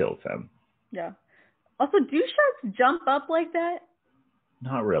 like, kills him. Yeah. Also, do sharks jump up like that?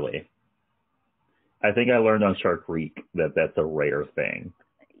 Not really. I think I learned on Shark Week that that's a rare thing.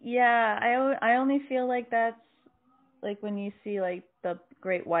 Yeah, I only feel like that's, like, when you see, like, the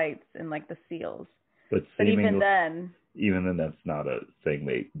great whites and, like, the seals. But even then, that's not a thing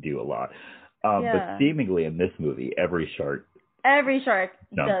they do a lot. But seemingly in this movie, every shark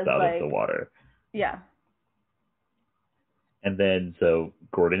jumps out of the water. Yeah. And then, so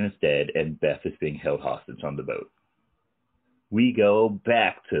Gordon is dead, and Beth is being held hostage on the boat. We go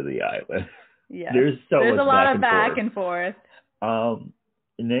back to the island. Yeah. There's a lot of back and forth.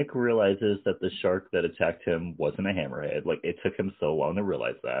 Nick realizes that the shark that attacked him wasn't a hammerhead. Like, it took him so long to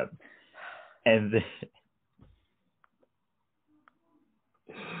realize that. And then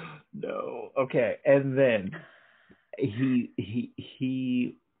No. Okay. And then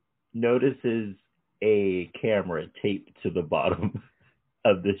he notices a camera taped to the bottom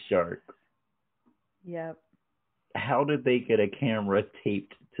of the shark. Yep. How did they get a camera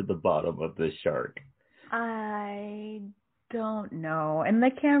taped to the bottom of the shark? I don't know. And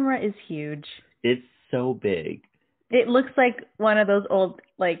the camera is huge. It's so big. It looks like one of those old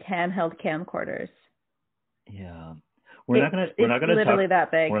like handheld camcorders. Yeah. We're not gonna literally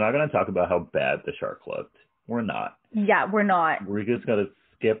that big. We're not gonna talk about how bad the shark looked. We're not. Yeah, we're not. We're just gonna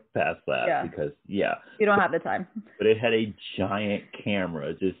skip past that because you don't have the time. But it had a giant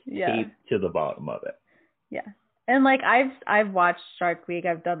camera just taped to the bottom of it. Yeah. And like I've watched Shark Week.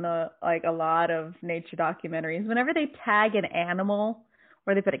 I've done a lot of nature documentaries. Whenever they tag an animal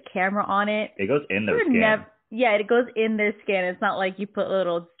or they put a camera on it, it goes in their skin. It goes in their skin. It's not like you put a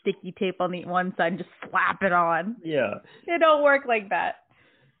little sticky tape on the one side and just slap it on. Yeah. It don't work like that.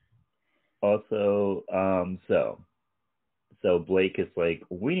 Also, so Blake is like,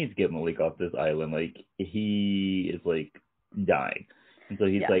 we need to get Malik off this island. Like, he is like dying. And so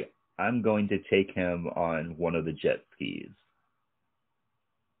he's like, I'm going to take him on one of the jet skis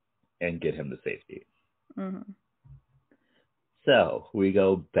and get him to safety. Mm-hmm. So we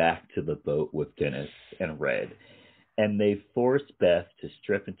go back to the boat with Dennis and Red, and they force Beth to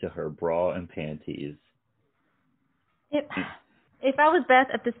strip into her bra and panties. If I was Beth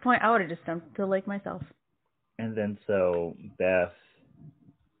at this point, I would have just jumped to the lake myself. And then so Beth,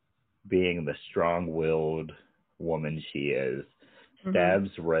 being the strong-willed woman she is, stabs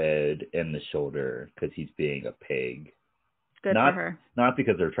Red in the shoulder because he's being a pig. Good for her. Not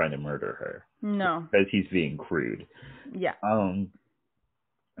because they're trying to murder her. No. Because he's being crude. Yeah. And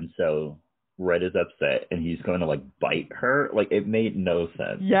so Red is upset and he's going to like bite her. Like, it made no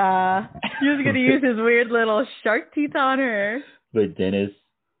sense. Yeah. He was going to use his weird little shark teeth on her. But Dennis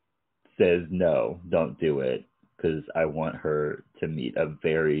says, no, don't do it. Because I want her to meet a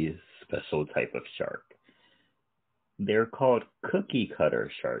very special type of shark. They're called cookie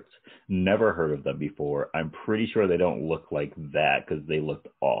cutter sharks. Never heard of them before. I'm pretty sure they don't look like that because they looked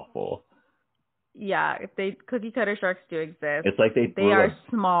awful. Yeah, cookie cutter sharks do exist. It's like they are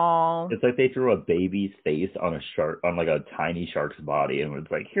small. It's like they threw a baby's face on a shark, on like a tiny shark's body, and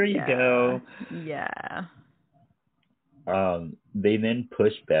it's like, here you go. Yeah. They then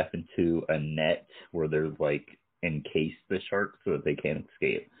push Beth into a net where there's like encased the shark so that they can't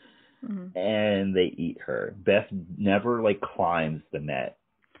escape. Mm-hmm. And they eat her. Beth never like climbs the net.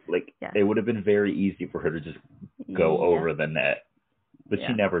 Like it would have been very easy for her to just go over the net, but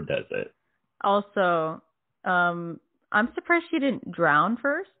she never does it. Also, I'm surprised she didn't drown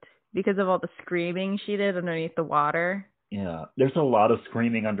first because of all the screaming she did underneath the water. Yeah, there's a lot of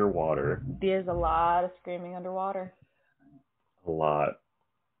screaming underwater. There's a lot of screaming underwater. A lot.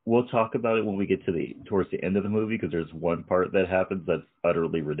 We'll talk about it when we get towards the end of the movie because there's one part that happens that's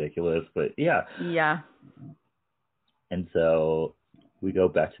utterly ridiculous. But yeah. Yeah. And so we go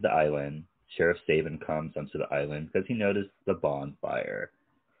back to the island. Sheriff Saban comes onto the island because he noticed the bonfire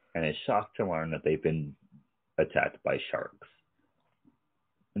and is shocked to learn that they've been attacked by sharks.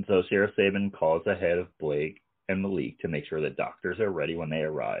 And so Sheriff Saban calls ahead of Blake and Malik to make sure that doctors are ready when they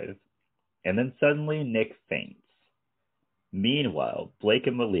arrive. And then suddenly Nick faints. Meanwhile, Blake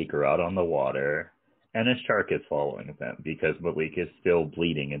and Malik are out on the water, and a shark is following them because Malik is still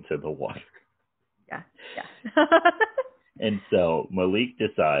bleeding into the water. Yeah. And so Malik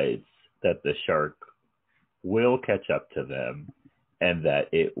decides that the shark will catch up to them and that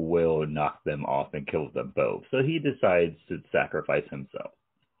it will knock them off and kill them both. So he decides to sacrifice himself.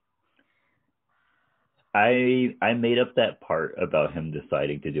 I made up that part about him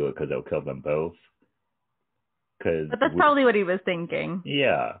deciding to do it because it'll kill them both. But that's probably what he was thinking.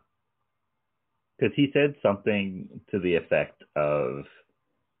 Yeah. Because he said something to the effect of,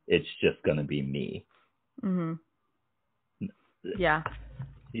 it's just going to be me. Mm-hmm. Yeah.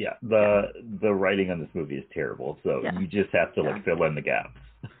 Yeah. The writing on this movie is terrible, so you just have to fill in the gaps.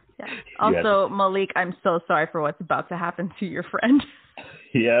 Yeah. Also, Malik, I'm so sorry for what's about to happen to your friend.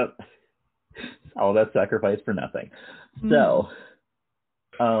 Yep. All that sacrifice for nothing. So,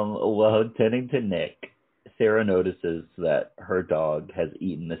 while tending to Nick, Sarah notices that her dog has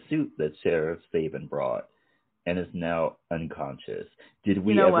eaten the soup that Sheriff Saban brought and is now unconscious. Did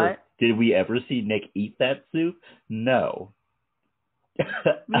we ever see Nick eat that soup? No.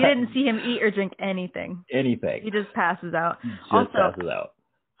 We didn't see him eat or drink anything. Anything. He just passes out. Passes out.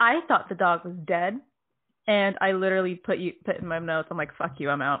 I thought the dog was dead, and I literally put in my notes, I'm like, fuck you,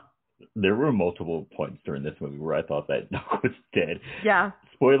 I'm out. There were multiple points during this movie where I thought that dog was dead. Yeah.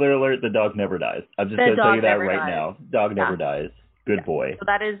 Spoiler alert, the dog never dies. I'm just going to tell you that right now. Dog never dies. Good boy. So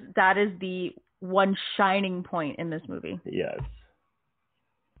that is the one shining point in this movie. Yes.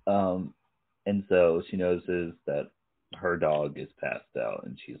 And so she notices that her dog is passed out,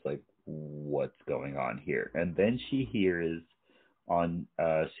 and she's like, what's going on here? And then she hears on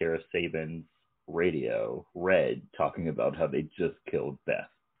Sheriff Sabin's radio, Red, talking about how they just killed Beth.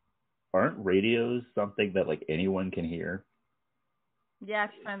 Aren't radios something that like anyone can hear? Yeah,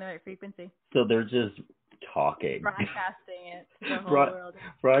 if you find the right frequency. So they're just talking. Broadcasting it to the whole world.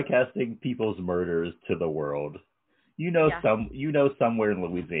 Broadcasting people's murders to the world. Somewhere in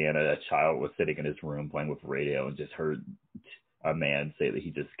Louisiana, a child was sitting in his room playing with radio and just heard a man say that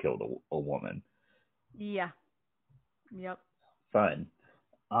he just killed a woman. Yeah. Yep. Fun.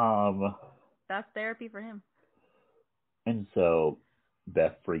 That's therapy for him. And so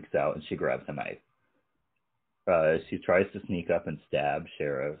Beth freaks out and she grabs a knife. She tries to sneak up and stab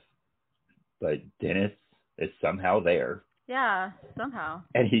Sheriff, but Dennis is somehow there. Yeah, somehow.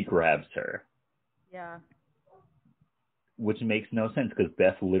 And he grabs her. Yeah. Which makes no sense because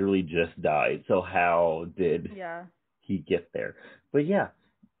Beth literally just died. So how did he get there? But yeah.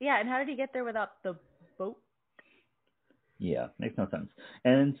 Yeah, and how did he get there without the boat? Yeah, makes no sense.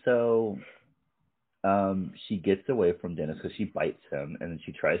 And so she gets away from Dennis because she bites him, and then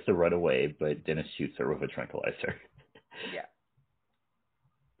she tries to run away, but Dennis shoots her with a tranquilizer. Yeah.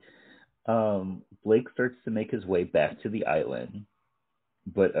 Blake starts to make his way back to the island,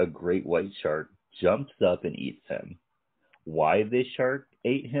 but a great white shark jumps up and eats him. Why this shark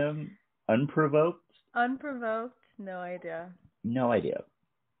ate him unprovoked? Unprovoked? No idea. No idea.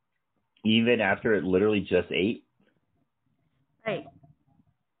 Even after it literally just ate? Right.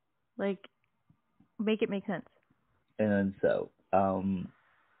 Like, make it make sense. And so,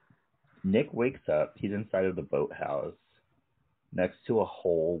 Nick wakes up. He's inside of the boathouse next to a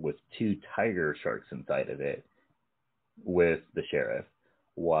hole with 2 tiger sharks inside of it with the sheriff,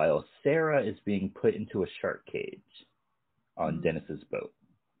 while Sarah is being put into a shark cage on Dennis's boat.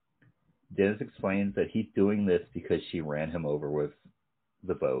 Dennis explains that he's doing this because she ran him over with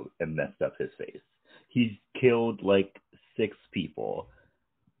the boat and messed up his face. He's killed like 6 people.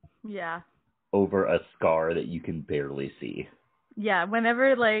 Yeah. Over a scar that you can barely see. Yeah,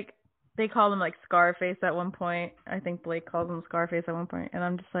 whenever like they call him like Scarface at one point. I think Blake calls him Scarface at one point, and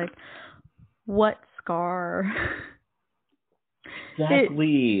I'm just like, what scar?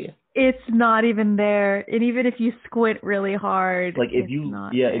 Exactly. It's not even there, and even if you squint really hard, like if it's you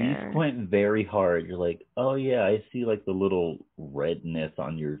not there. If you squint very hard, you're like, oh yeah, I see like the little redness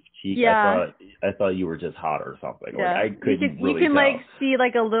on your cheek. Yeah. I thought you were just hot or something. Yeah. Like I couldn't really you can tell. like see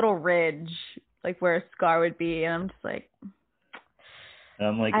like a little ridge, like where a scar would be, and I'm just like, and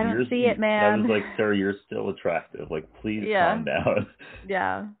I'm like, I don't see it, man. I was like, sir, you're still attractive. Like, please calm down.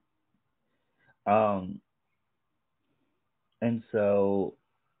 Yeah. And so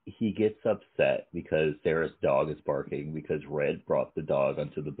he gets upset because Sarah's dog is barking because Red brought the dog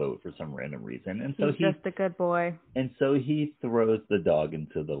onto the boat for some random reason. And so he's just a good boy. And so he throws the dog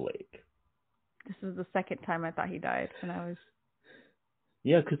into the lake. This is the second time I thought he died, and I was...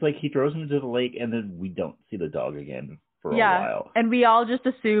 Yeah, because like he throws him into the lake, and then we don't see the dog again for a while. And we all just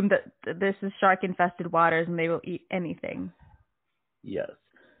assume that this is shark-infested waters, and they will eat anything. Yes.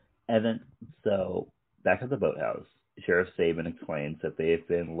 And then, so, back at the boathouse, Sheriff Sabin explains that they have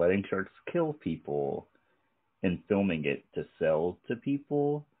been letting sharks kill people and filming it to sell to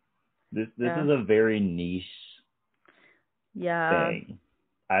people. This is a very niche thing.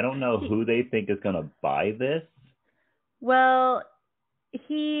 I don't know who they think is going to buy this. Well,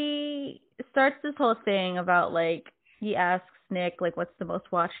 he starts this whole thing about, like, he asks Nick, like, what's the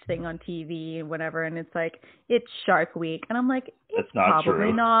most watched thing on TV and whatever, and it's like, it's Shark Week. And I'm like, it's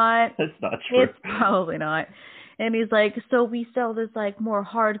probably not. That's not true. It's probably not. And he's like, so we sell this, like, more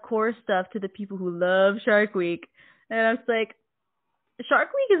hardcore stuff to the people who love Shark Week. And I was like, Shark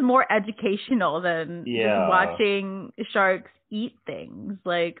Week is more educational than just watching sharks eat things.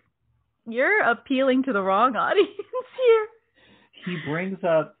 Like, you're appealing to the wrong audience here. He brings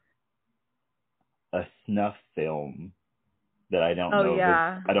up a snuff film that I don't know.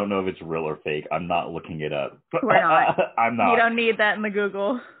 I don't know if it's real or fake. I'm not looking it up. We're not. I'm not. You don't need that in the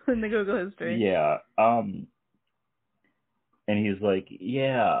Google history. Yeah. And he's like,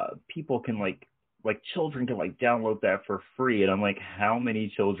 yeah, people can like children can like download that for free. And I'm like, how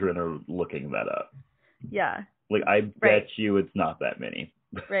many children are looking that up? Yeah. Like, I bet you it's not that many.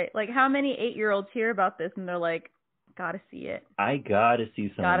 Right. Like, how many 8-year-olds hear about this and they're like, gotta see it. I gotta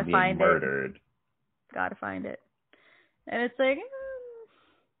see someone being murdered. Gotta find it. And it's like,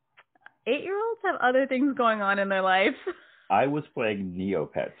 8-year-olds have other things going on in their life. I was playing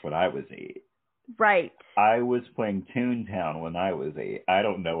Neopets when I was 8. Right. I was playing Toontown when I was 8. I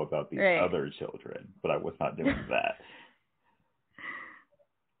don't know about these other children, but I was not doing that.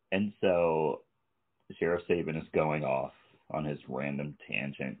 And so Sheriff Saban is going off on his random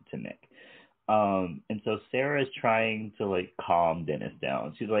tangent to Nick. And so Sarah is trying to like calm Dennis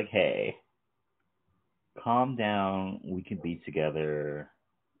down. She's like, hey, calm down. We can be together.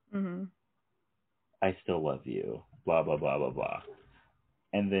 Mm-hmm. I still love you. Blah, blah, blah, blah, blah.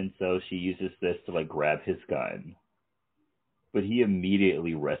 And then so she uses this to like grab his gun. But he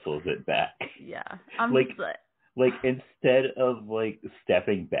immediately wrestles it back. Yeah. Like instead of like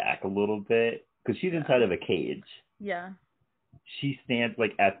stepping back a little bit, because she's inside of a cage. Yeah. She stands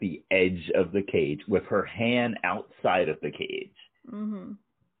like at the edge of the cage with her hand outside of the cage. Mm-hmm.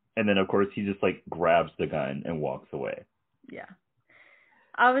 And then of course he just like grabs the gun and walks away. Yeah.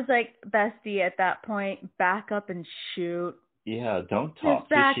 I was like, bestie, at that point, back up and shoot. Yeah, don't talk. Just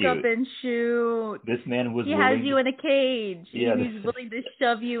back up and shoot. This man was He has you in a cage. Yeah, he's willing to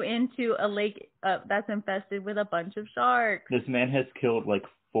shove you into a lake that's infested with a bunch of sharks. This man has killed like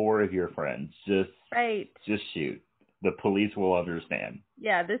 4 of your friends. Just shoot. The police will understand.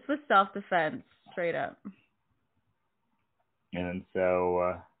 Yeah, this was self-defense, straight up. And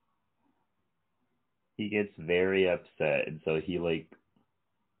so he gets very upset, and so he like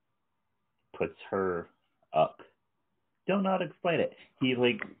puts her up. Do not explain it. He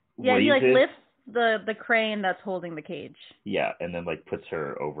like he like lifts the crane that's holding the cage. Yeah, and then like puts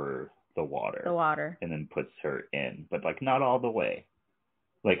her over the water. And then puts her in, but like not all the way.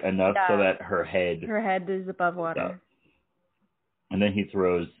 Like enough so that her head is above water. Up. And then he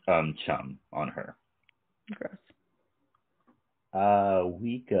throws chum on her. Gross.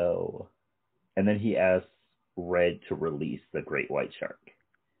 We go. And then he asks Red to release the great white shark.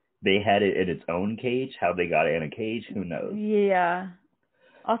 They had it in its own cage. How they got it in a cage, who knows? Yeah.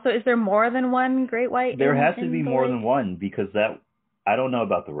 Also, is there more than one great white? There has to be more than one, because I don't know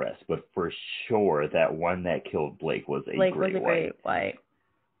about the rest, but for sure that one that killed Blake was a great white.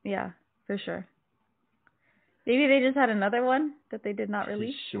 Yeah, for sure. Maybe they just had another one that they did not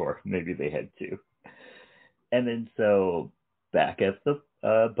release? Sure, maybe they had 2. And then so back at the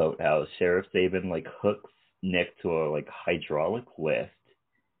boathouse, Sheriff Saban like hooks Nick to a like hydraulic lift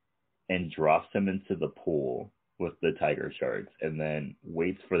and drops him into the pool with the tiger sharks, and then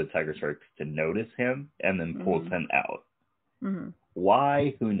waits for the tiger sharks to notice him and then pulls him out. Mm-hmm.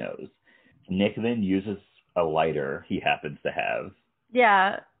 Why? Who knows? Nick then uses a lighter he happens to have.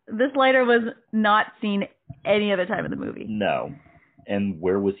 Yeah, this lighter was not seen any other time in the movie. No. And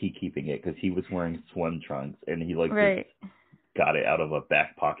where was he keeping it? Because he was wearing swim trunks, and he just got it out of a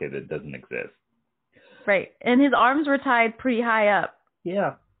back pocket that doesn't exist. Right. And his arms were tied pretty high up.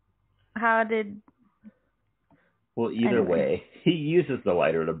 Yeah. How did... Well, either way, he uses the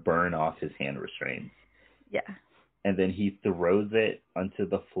lighter to burn off his hand restraints. Yeah. And then he throws it onto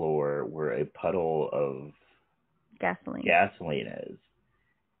the floor where a puddle of gasoline is.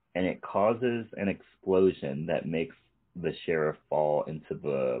 And it causes an explosion that makes the sheriff fall into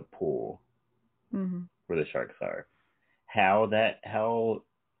the pool where the sharks are. How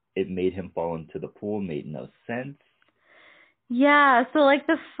it made him fall into the pool made no sense. Yeah, so like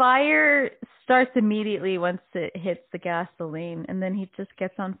the fire starts immediately once it hits the gasoline, and then he just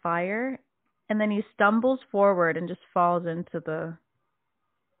gets on fire, and then he stumbles forward and just falls into the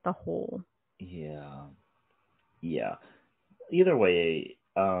hole. Yeah. Either way,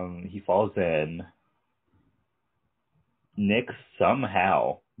 he falls in. Nick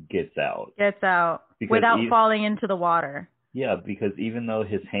somehow gets out without falling into the water. Yeah, because even though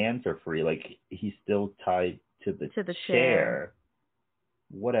his hands are free, like he's still tied to the chair.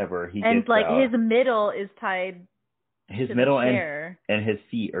 Whatever, he gets out. His middle is tied his to middle the chair. and his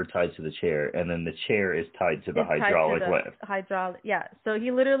feet are tied to the chair, and then the chair is tied to the hydraulic lift. Yeah, so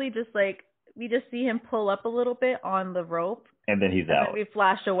he literally just we just see him pull up a little bit on the rope. And then he's out. Then we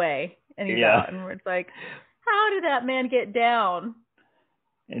flash away, and he's out, and it's like, how did that man get down?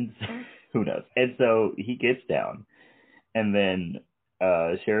 And who knows? And so he gets down, and then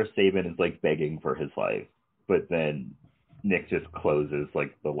Sheriff Saban is like begging for his life, but then Nick just closes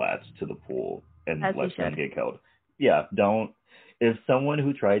like the latch to the pool and lets him get killed. Yeah, don't. If someone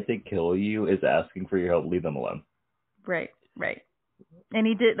who tried to kill you is asking for your help, leave them alone. Right. And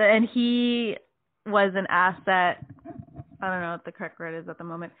he did, and he was an asset. I don't know what the correct word is at the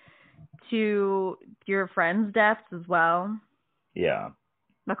moment, to your friend's deaths as well. Yeah.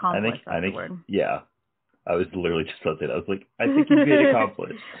 Accomplice, that's the word. Yeah. I was literally just about to say that. I was like, I think you made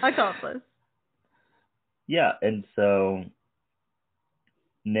accomplice. Accomplice. Yeah, and so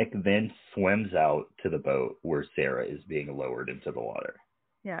Nick then swims out to the boat where Sarah is being lowered into the water.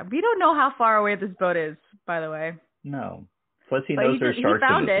 Yeah, we don't know how far away this boat is, by the way. No. Plus, he knows there's sharks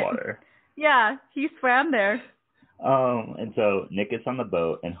in this water. Yeah, he swam there. And so Nick is on the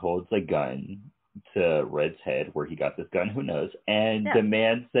boat and holds a gun to Red's head, where he got this gun, who knows, and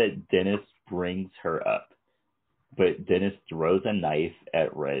demands that Dennis brings her up. But Dennis throws a knife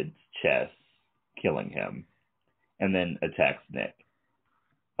at Red's chest, killing him, and then attacks Nick.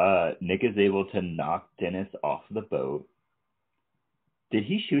 Nick is able to knock Dennis off the boat. Did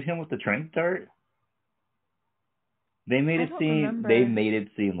he shoot him with the tranq dart? They made it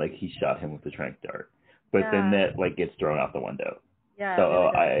seem like he shot him with the tranq dart, but then that gets thrown out the window. Yeah.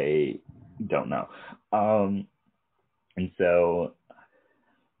 So I don't know. And so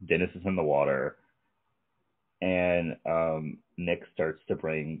Dennis is in the water, and Nick starts to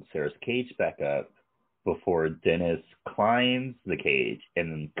bring Sarah's cage back up before Dennis climbs the cage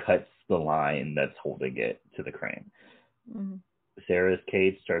and then cuts the line that's holding it to the crane. Mm-hmm. Sarah's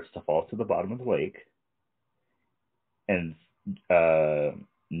cage starts to fall to the bottom of the lake, and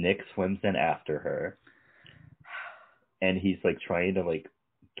Nick swims in after her, and he's trying to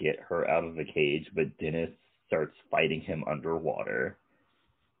get her out of the cage, but Dennis starts fighting him underwater,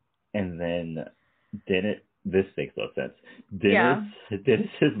 and then this makes no sense.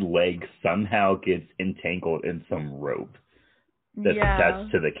 Dennis's leg somehow gets entangled in some rope that's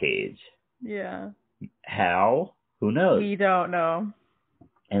attached to the cage. Yeah. How? Who knows? We don't know.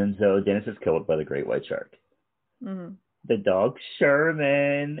 And so Dennis is killed by the great white shark. Mm-hmm. The dog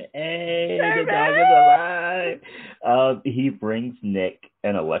Sherman. Hey, Sherman! The dog is alive. He brings Nick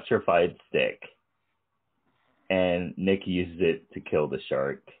an electrified stick, and Nick uses it to kill the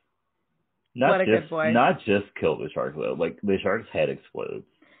shark. What a good boy. Not just kill the shark, though. The shark's head explodes.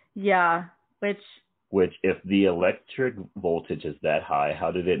 Yeah, Which, if the electric voltage is that high,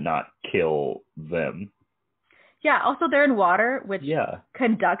 how did it not kill them? Yeah, also they're in water, which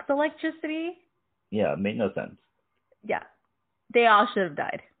conducts electricity. Yeah, it made no sense. Yeah, they all should have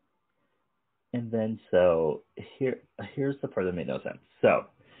died. And then, so, here's the part that made no sense. So,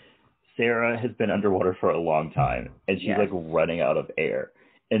 Sarah has been underwater for a long time, and she's, running out of air.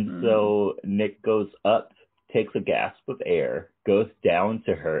 And so Nick goes up, takes a gasp of air, goes down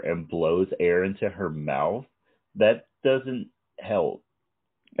to her, and blows air into her mouth. That doesn't help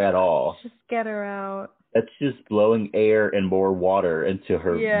at all. Just get her out. That's just blowing air and more water into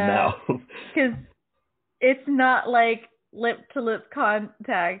her mouth. Because it's not lip-to-lip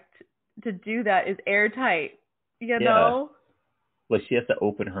contact to do that is airtight, you know? She has to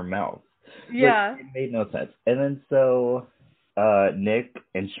open her mouth. Yeah. It made no sense. And then so Nick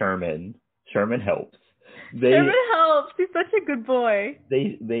and Sherman helps. Sherman helps. He's such a good boy.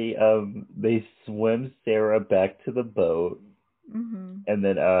 They swim Sarah back to the boat. Mm-hmm. And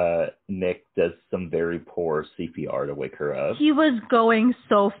then Nick does some very poor CPR to wake her up. He was going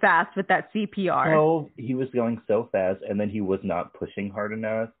so fast with that CPR. Oh, he was going so fast, and then he was not pushing hard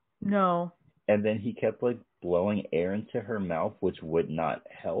enough. No. And then he kept blowing air into her mouth, which would not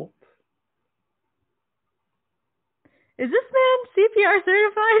help. Is this man CPR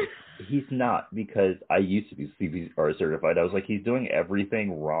certified? He's not, because I used to be CPR certified. I was he's doing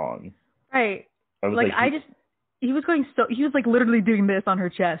everything wrong. Right. I was he was literally doing this on her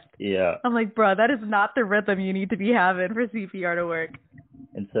chest. Yeah. I'm bro, that is not the rhythm you need to be having for CPR to work.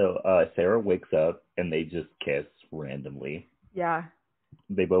 And so Sarah wakes up, and they just kiss randomly. Yeah.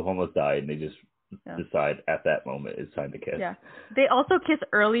 They both almost died, and they just decide at that moment it's time to kiss. Yeah. They also kiss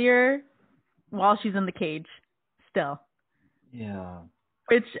earlier while she's in the cage still. Yeah.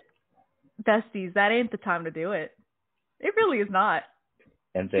 Which, besties, that ain't the time to do it. It really is not.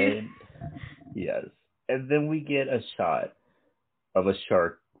 And then, yes. And then we get a shot of a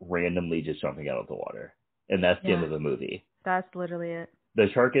shark randomly just jumping out of the water. And that's the end of the movie. That's literally it. The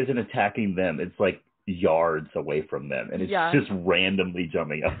shark isn't attacking them. It's yards away from them. And it's just randomly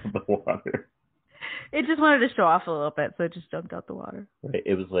jumping out of the water. It just wanted to show off a little bit, so it just jumped out the water. Right.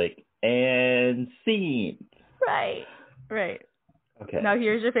 It was and scene. Right. Okay. Now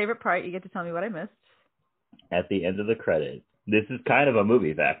here's your favorite part. You get to tell me what I missed. At the end of the credits. This is kind of a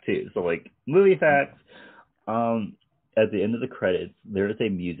movie fact, too. So, movie facts. At the end of the credits, there is a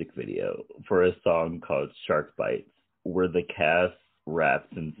music video for a song called Shark Bites, where the cast raps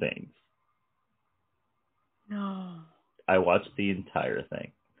and sings. No. I watched the entire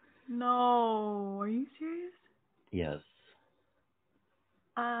thing. No. Are you serious? Yes.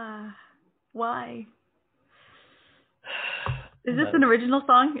 Why? Is this an original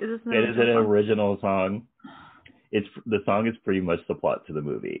song? It is an original song. The song is pretty much the plot to the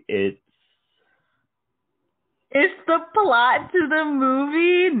movie. It's the plot to the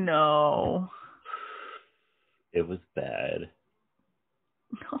movie? No. It was bad.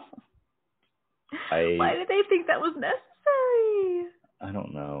 Why did they think that was necessary? I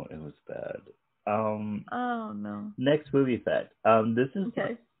don't know. It was bad. Oh no. Next movie fact. This is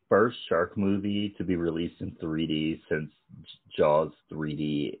the first shark movie to be released in 3D since Jaws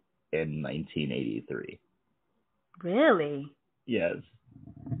 3D in 1983. Really? Yes.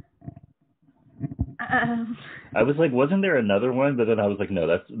 I was like, wasn't there another one? But then I was like, no,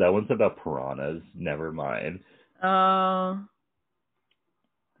 that one's about piranhas. Never mind. Oh.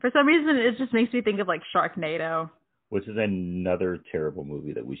 For some reason, it just makes me think of like Sharknado. Which is another terrible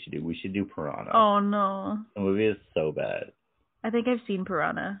movie that we should do. We should do Piranha. Oh no. The movie is so bad. I think I've seen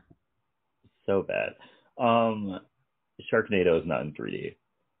Piranha. So bad. Sharknado is not in 3D.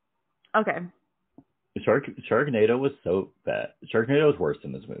 Okay. Sharknado was so bad. Sharknado is worse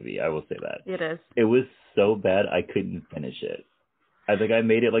than this movie. I will say that. It is. It was so bad I couldn't finish it. I think I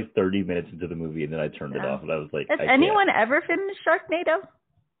made it like 30 minutes into the movie and then I turned it off and I was like, has anyone ever finished Sharknado?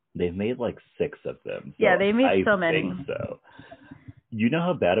 They've made like 6 of them. So yeah, they made so many. I think so. You know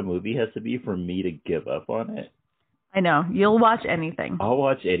how bad a movie has to be for me to give up on it? I know. You'll watch anything. I'll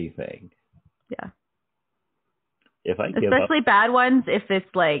watch anything. Yeah. If I give Especially bad ones if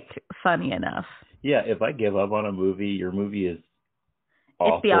it's like funny enough. Yeah, if I give up on a movie, your movie is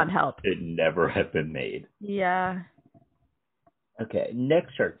awful. It's beyond help. It never have been made. Yeah. Okay,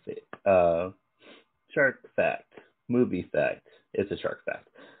 next shark fact. Movie fact. It's a shark fact.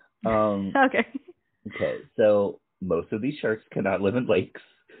 Okay. Okay, so most of these sharks cannot live in lakes.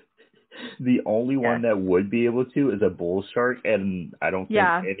 The only one that would be able to is a bull shark, and I don't think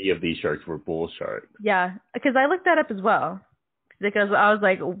any of these sharks were bull sharks. Yeah, because I looked that up as well. Because I was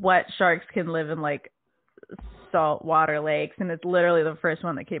like, what sharks can live in like saltwater lakes? And it's literally the first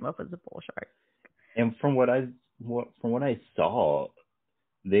one that came up was a bull shark. And from what I saw,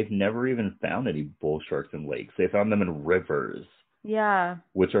 they've never even found any bull sharks in lakes. They found them in rivers. Yeah.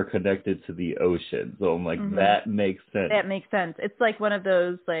 Which are connected to the ocean. So I'm like, that makes sense. That makes sense. It's like one of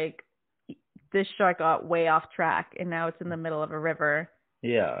those, like, this shark got way off track and now it's in the middle of a river.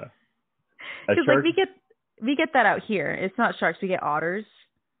 Yeah. Because like we get that out here. It's not sharks. We get otters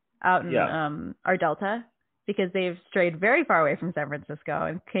out in our delta because they've strayed very far away from San Francisco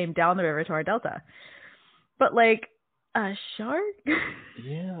and came down the river to our delta. But like a shark?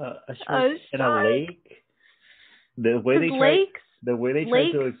 Yeah, a shark in a lake. The way they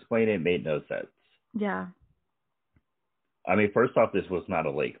tried to explain it made no sense. Yeah. I mean, first off, this was not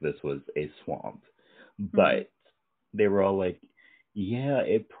a lake. This was a swamp. But they were all like, yeah,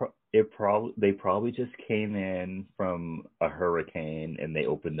 they probably just came in from a hurricane and they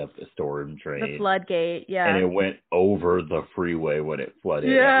opened up the storm drain. The floodgate, yeah. And it went over the freeway when it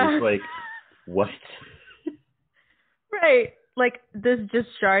flooded. Yeah. It was like, what? Right. Like, this just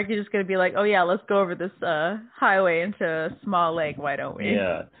shark is just going to be like, oh, yeah, let's go over this highway into a small lake. Why don't we?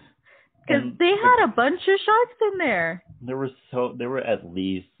 Yeah. Because they had a bunch of sharks in there. There were at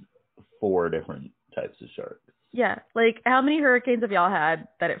least 4 different types of sharks. Yeah. Like, how many hurricanes have y'all had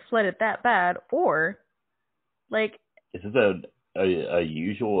that it flooded that bad? Or, like... Is this a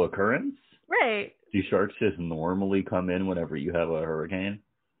usual occurrence? Right. Do sharks just normally come in whenever you have a hurricane?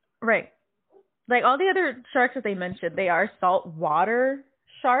 Right. Like, all the other sharks that they mentioned, they are saltwater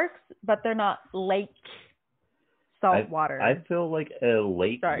sharks, but they're not lake saltwater. I feel like a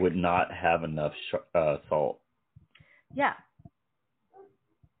lake sharks would not have enough salt. Yeah.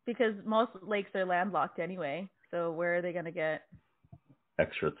 Because most lakes are landlocked anyway, so where are they going to get...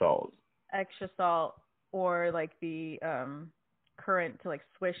 Extra salt. Extra salt, or, like, the current to, like,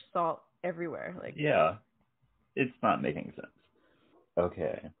 swish salt everywhere. Like. Yeah. It's not making sense.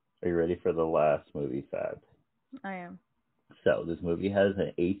 Okay. Are you ready for the last movie fact? I am. So, this movie has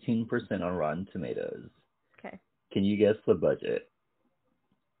an 18% on Rotten Tomatoes. Okay. Can you guess the budget?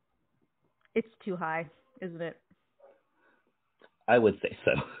 It's too high, isn't it? I would say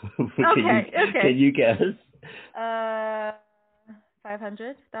so. Okay. Can you guess?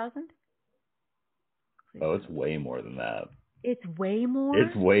 500,000? Oh, it's way more than that. It's way more?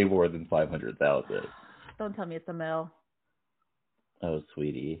 It's way more than 500,000. Don't tell me it's $1 million. Oh,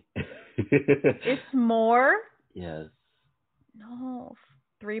 sweetie. It's more? Yes. No.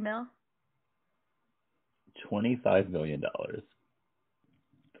 $3 million? $25 million.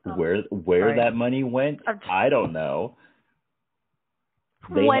 Oh, where that money went, I don't know.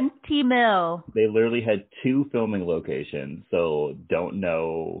 20 mil. They literally had 2 filming locations, so don't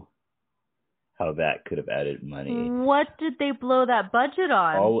know how that could have added money. What did they blow that budget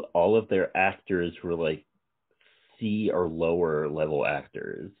on? All of their actors were like C or lower level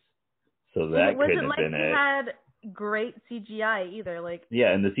actors, so that couldn't have been it. It wasn't like they had great CGI either. Like,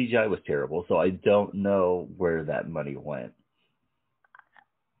 yeah, and the CGI was terrible, so I don't know where that money went.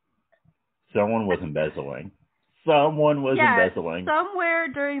 Someone was embezzling. Someone was embezzling. Somewhere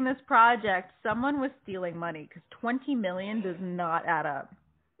during this project, someone was stealing money because $20 million does not add up.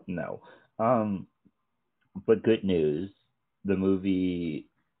 No. But good news, the movie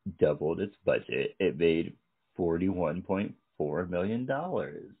doubled its budget. It made $41.4 million.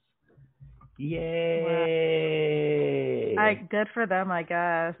 Yay! Wow. Good for them, I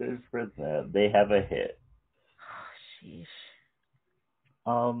guess. Good for them. They have a hit.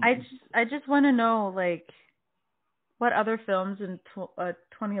 Oh, sheesh. I just want to know, like, what other films in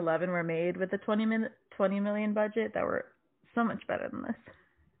 2011 were made with a $20 million budget that were so much better than this.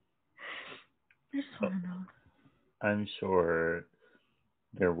 I just want to know. I'm sure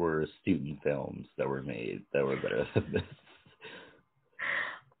there were student films that were made that were better than this.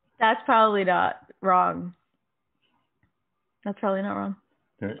 That's probably not wrong. That's probably not wrong.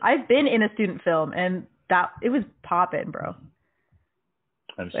 I've been in a student film, and it was poppin', bro.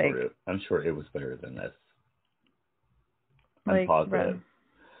 I'm sure it was better than this. I'm positive. Bro.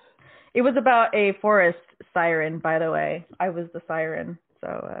 It was about a forest siren, by the way. I was the siren,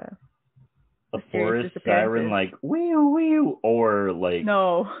 so. A forest siren, like wee, or like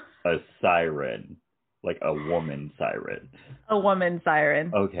no, a siren, like a woman siren. A woman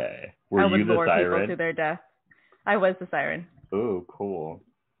siren. Okay, were you the siren? People to their death. I was the siren. Oh, cool.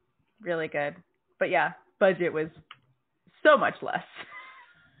 Really good, but yeah, budget was so much less.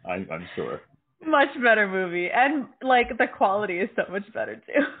 I'm sure. Much better movie, and like the quality is so much better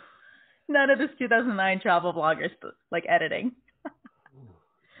too. None of this 2009 travel bloggers like editing.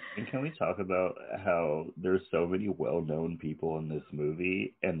 And can we talk about how there's so many well-known people in this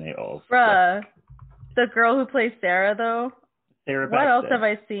movie, and they all Bruh, the girl who plays Sarah, though. Sarah What else have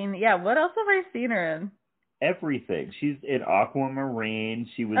I seen? Yeah, what else have I seen her in? Everything. She's in Aquamarine.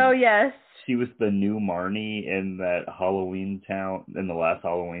 She was. Oh yes. She was the new Marnie in that Halloween Town, in the last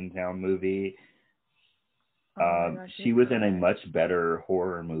Halloween Town movie. Oh gosh, she was in a much better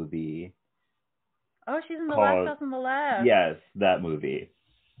horror movie. Oh, she's in The Last House on the Left. Yes, that movie.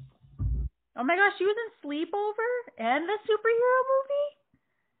 Oh my gosh, she was in Sleepover and the superhero movie?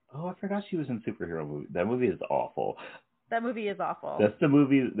 Oh, I forgot she was in superhero movie. That movie is awful. That movie is awful. That's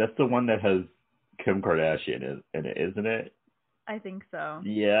the one that has Kim Kardashian in it, isn't it? I think so.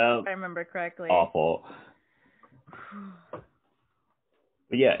 Yeah. If I remember correctly. Awful.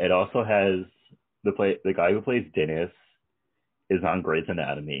 But yeah, it also has the guy who plays Dennis is on Grey's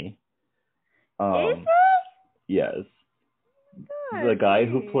Anatomy. Is he? Yes. God, the guy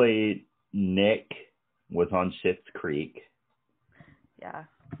who played Nick was on Schitt's Creek. Yeah.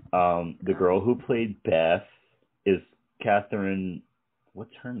 The girl who played Beth is Catherine.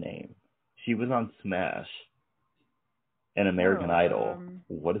 What's her name? She was on Smash and American Idol.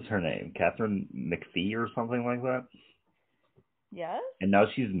 What is her name? Catherine McPhee or something like that? Yes. And now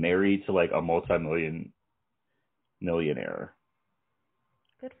she's married to like a millionaire.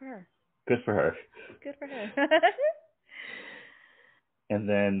 Good for her. Good for her. Good for her. And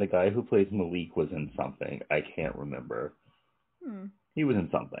then the guy who plays Malik was in something. I can't remember. He was in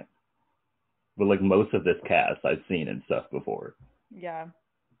something. But like most of this cast I've seen in stuff before. Yeah.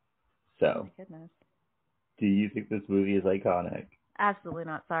 So. Oh my goodness. Do you think this movie is iconic? Absolutely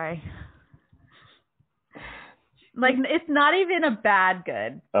not. Sorry. Like, it's not even a bad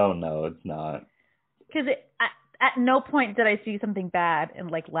good. Oh, no, it's not. Because at no point did I see something bad and,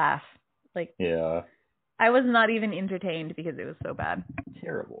 like, laugh. Like, yeah. I was not even entertained because it was so bad.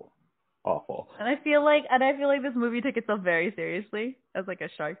 Terrible. Awful. And I feel like this movie took itself very seriously as, like, a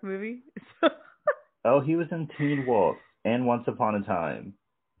shark movie. Oh, he was in Teen Wolf and Once Upon a Time.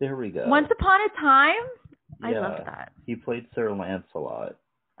 There we go. Once Upon a Time? Yeah. I love that. He played Sir Lancelot.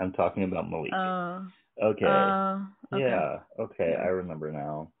 I'm talking about Malik. Okay. Okay. Yeah. Okay. I remember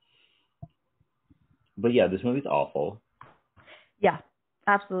now. But yeah, this movie's awful. Yeah.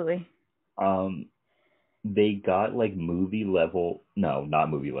 Absolutely. They got like movie level. No,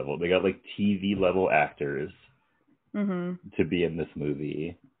 not movie level. They got like TV level actors to be in this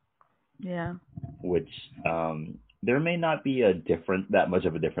movie. Yeah. Which there may not be that much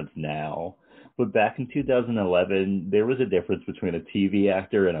of a difference now. But back in 2011, there was a difference between a TV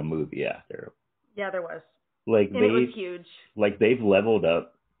actor and a movie actor. Yeah, there was. Like it was huge. Like they've leveled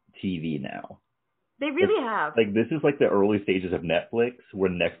up TV now. They really have. Like this is like the early stages of Netflix, where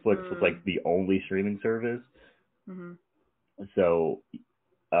Netflix was like the only streaming service. So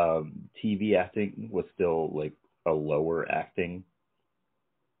TV acting was still like a lower acting.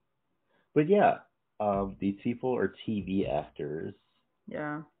 But yeah, these people are TV actors.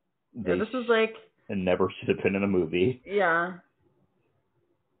 Yeah. This was like... And never should have been in a movie. Yeah.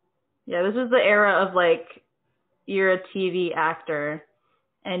 Yeah, this is the era of like, you're a TV actor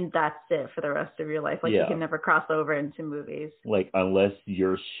and that's it for the rest of your life. Like, you can never cross over into movies. Like, unless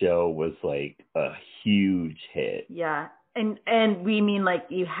your show was like a huge hit. Yeah. And we mean like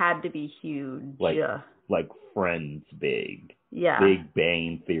you had to be huge. Like Friends big. Yeah. Big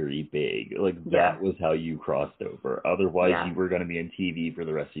Bang Theory big. Like, that was how you crossed over. Otherwise, you were going to be in TV for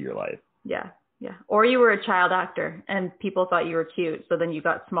the rest of your life. Yeah. Yeah. Or you were a child actor and people thought you were cute, so then you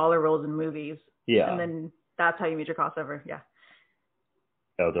got smaller roles in movies. Yeah. And then that's how you made your crossover. Yeah.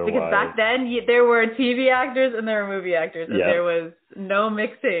 Otherwise, because back then there were TV actors and there were movie actors, and there was no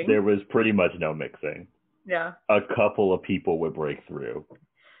mixing. There was pretty much no mixing. Yeah. A couple of people would break through.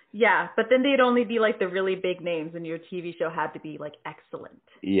 Yeah, but then they'd only be like the really big names, and your TV show had to be like excellent.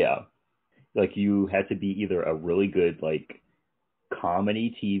 Yeah. Like, you had to be either a really good like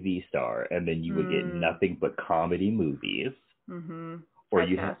comedy TV star, and then you would get nothing but comedy movies. Mm-hmm.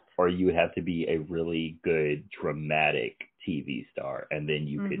 Or you have to be a really good dramatic TV star, and then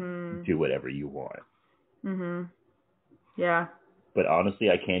you could do whatever you want. Mhm. Yeah. But honestly,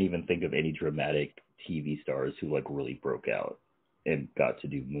 I can't even think of any dramatic TV stars who like really broke out and got to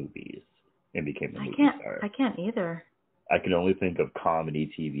do movies and became a movie star. I can't either. I can only think of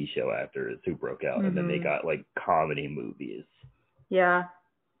comedy TV show actors who broke out and then they got like comedy movies. Yeah.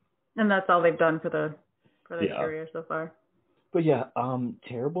 And that's all they've done for their career so far. But yeah,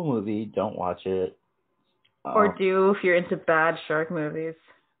 terrible movie. Don't watch it. Or do if you're into bad shark movies.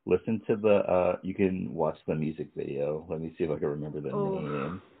 Listen to you can watch the music video. Let me see if I can remember the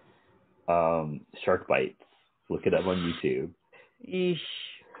name. Shark Bites. Look it up on YouTube. Eesh.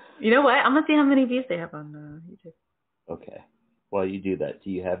 You know what? I'm going to see how many views they have on YouTube. Okay. While you do that, do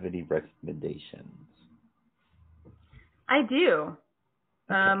you have any recommendations? I do.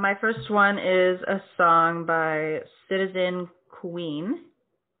 Okay. My first one is a song by Citizen Queen,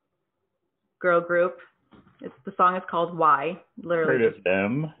 girl group. The song is called Y. Literally, heard of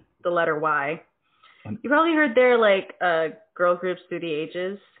them. The letter Y. You probably heard their like girl groups through the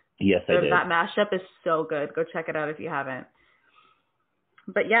ages. Yes, I did. That mashup is so good. Go check it out if you haven't.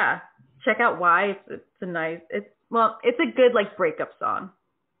 But yeah, check out Y. It's a good like breakup song.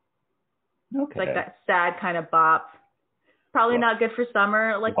 Okay. It's like that sad kind of bop. Probably not good for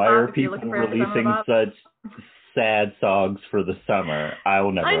summer. Like, why are people releasing such sad songs for the summer? I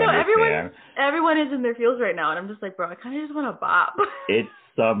will never understand. Everyone is in their feels right now, and I'm just like, bro, I kind of just want to bop. It's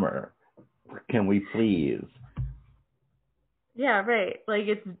summer. Can we please? Yeah, right. Like,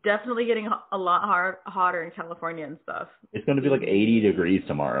 it's definitely getting a lot hotter in California and stuff. It's going to be like 80 degrees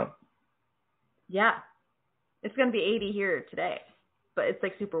tomorrow. Yeah. It's going to be 80 here today, but it's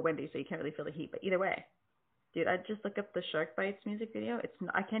like super windy, so you can't really feel the heat. But either way. Dude, I just looked up the Shark Bites music video.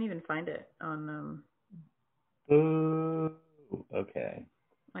 I can't even find it on okay.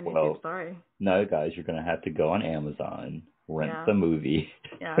 On YouTube, sorry. No, guys, you're gonna have to go on Amazon, rent the movie.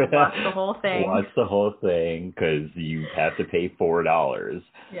 Yeah, watch the whole thing. Watch the whole thing, because you have to pay $4.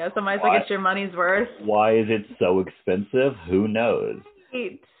 Yeah, somebody's like, it's your money's worth. Why is it so expensive? Who knows?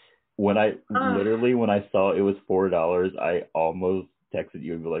 When I saw it was $4, I almost texted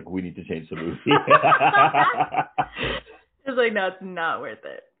you and be like, we need to change the movie. It's like, no, it's not worth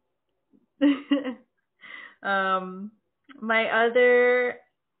it. My other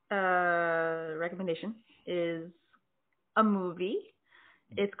recommendation is a movie.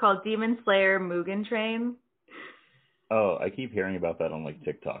 It's called Demon Slayer Mugen Train. Oh, I keep hearing about that on like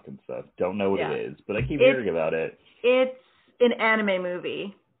TikTok and stuff. Don't know what it is, but I keep hearing about it. It's an anime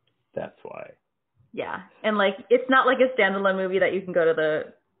movie. That's why. Yeah, and like it's not like a standalone movie that you can go to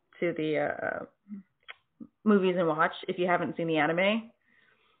the movies and watch if you haven't seen the anime.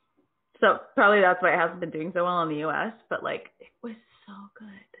 So probably that's why it hasn't been doing so well in the US. But like it was so good.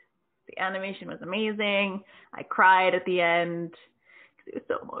 The animation was amazing. I cried at the end because it was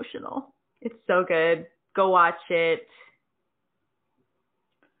so emotional. It's so good. Go watch it.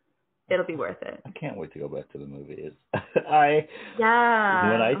 It'll be worth it. I can't wait to go back to the movies. When I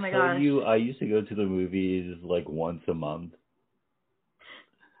tell you, I used to go to the movies like once a month.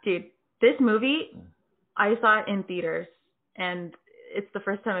 Dude, this movie, I saw it in theaters, and it's the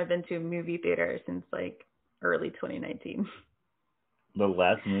first time I've been to a movie theater since like early 2019. The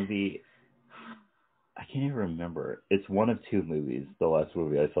last movie, I can't even remember. It's one of two movies, the last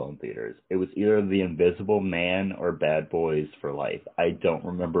movie I saw in theaters. It was either The Invisible Man or Bad Boys for Life. I don't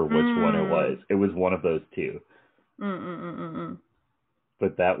remember which one it was. It was one of those two.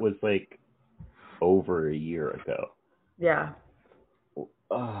 But that was like over a year ago. Yeah.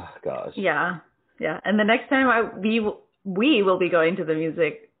 Oh, gosh. Yeah. Yeah. And the next time we will be going to the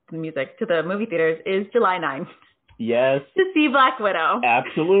movie theaters is July 9th. Yes. To see Black Widow.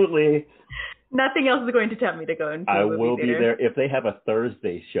 Absolutely. Nothing else is going to tempt me to go into a movie theater. I will be there. If they have a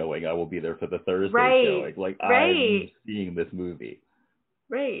Thursday showing, I will be there for the Thursday showing. Like, I'm seeing this movie.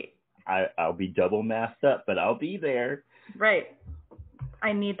 Right. I'll be double masked up, but I'll be there. Right.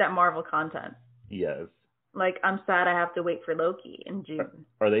 I need that Marvel content. Yes. Like, I'm sad I have to wait for Loki in June.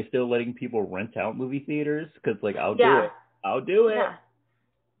 Are they still letting people rent out movie theaters? Because, like, I'll do it. I'll do it. Yeah.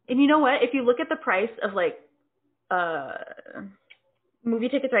 And you know what? If you look at the price of, like, movie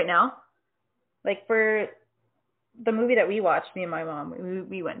tickets right now, like, for the movie that we watched, me and my mom,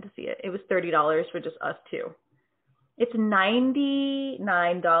 we went to see it. It was $30 for just us two. It's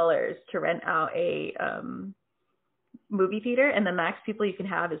 $99 to rent out a movie theater, and the max people you can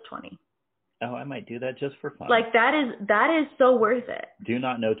have is 20. Oh, I might do that just for fun. Like, that is so worth it. Do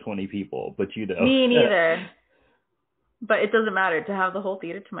not know 20 people, but you know. Me neither. But it doesn't matter to have the whole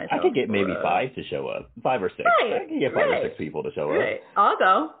theater to myself. I could get maybe 5 to show up. 5 or 6. Right, I can get 5 or 6 people to show up. Right. I'll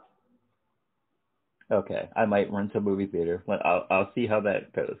go. Okay. I might rent a movie theater. I'll see how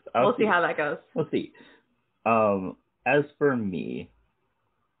that goes. We'll see how that goes. We'll see. As for me,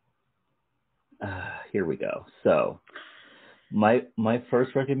 here we go. So, my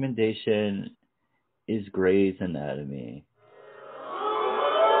first recommendation is Grey's Anatomy.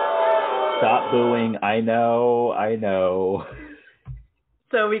 Stop booing. I know.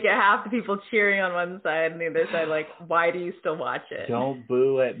 So we get half the people cheering on one side and the other side like, why do you still watch it? Don't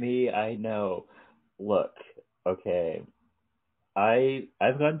boo at me. I know. Look, okay.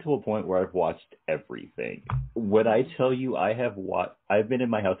 I've gotten to a point where I've watched everything. When I tell you I've been in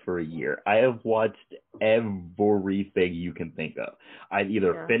my house for a year. I have watched everything you can think of. I've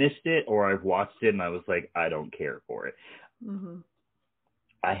either finished it or I've watched it and I was like, I don't care for it. Mm-hmm.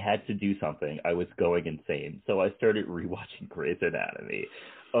 I had to do something. I was going insane. So I started rewatching Grey's Anatomy.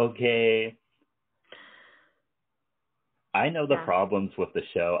 Okay. I know the problems with the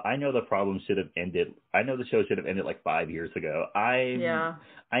show. I know the problems should have ended. I know the show should have ended like 5 years ago. I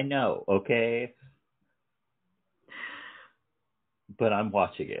know, okay? But I'm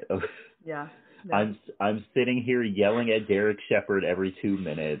watching it. Yeah. No. I'm sitting here yelling at Derek Shepherd every 2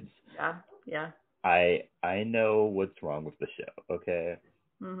 minutes. Yeah. I know what's wrong with the show, okay?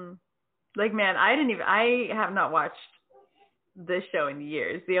 Mhm. Like, man, I have not watched this show in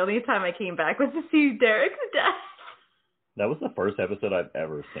years. The only time I came back was to see Derek's death. That was the first episode I've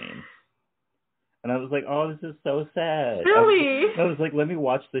ever seen. And I was like, oh, this is so sad. Really? I was like, let me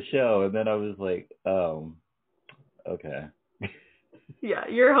watch the show. And then I was like, okay. Yeah,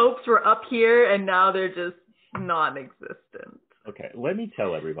 your hopes were up here, and now they're just non-existent. Okay, let me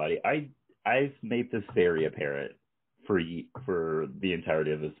tell everybody. I've made this very apparent for the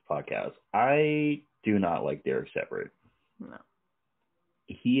entirety of this podcast. I do not like Derek Shepherd. No.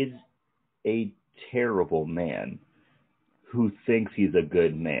 He is a terrible man who thinks he's a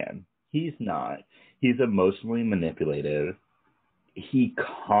good man. He's not. He's emotionally manipulative. He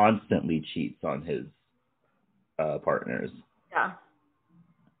constantly cheats on his partners. Yeah.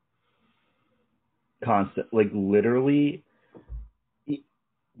 Like, literally,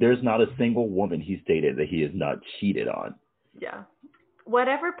 there's not a single woman he's dated that he has not cheated on. Yeah.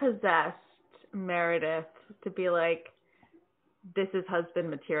 Whatever possessed Meredith to be like, this is husband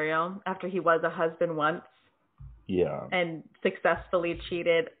material after he was a husband once. Yeah. And successfully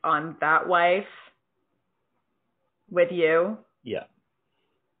cheated on that wife with you. Yeah.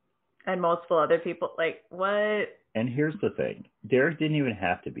 And multiple other people. Like, what? And here's the thing. Derek didn't even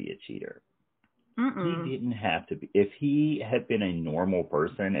have to be a cheater. Mm-mm. He didn't have to be. If he had been a normal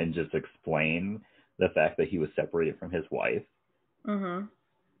person and just explained the fact that he was separated from his wife, mm-hmm.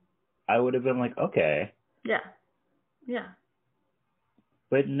 I would have been like, okay. Yeah. Yeah.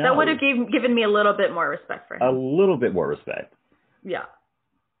 But no. That would have given me a little bit more respect for him. A little bit more respect. Yeah.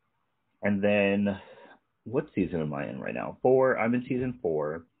 And then, what season am I in right now? 4. I'm in season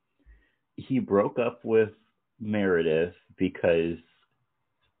 4. He broke up with Meredith because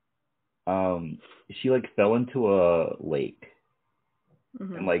she like fell into a lake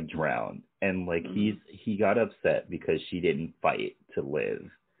mm-hmm. and like drowned. And like mm-hmm. he got upset because she didn't fight to live.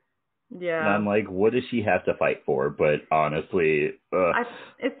 Yeah. And I'm like, what does she have to fight for? But honestly,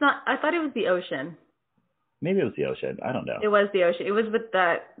 it's not. I thought it was the ocean. Maybe it was the ocean. I don't know. It was the ocean. It was with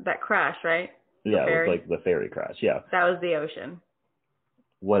that crash, right? Yeah, it was like the ferry crash. Yeah. That was the ocean.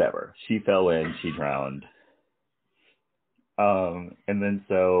 Whatever. She fell in. She drowned. And then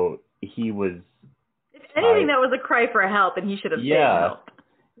so he was. If anything, that was a cry for help, and he should have stayed help.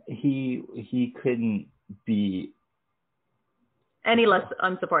 He couldn't be any less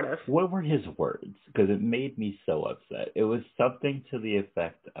unsupportive. What were his words? Because it made me so upset. It was something to the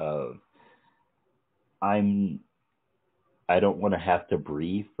effect of, I don't want to have to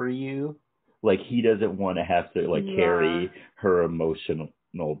breathe for you, Like, he doesn't want to have to, like, carry her emotional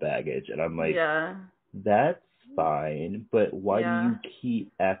baggage. And I'm like, that's fine, but why do you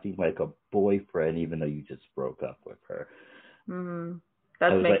keep acting like a boyfriend even though you just broke up with her?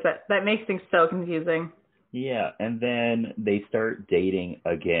 That makes things so confusing. Yeah, and then they start dating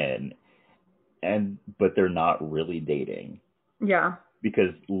again, but they're not really dating. Yeah.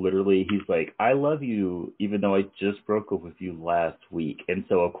 Because literally he's like, I love you even though I just broke up with you last week. And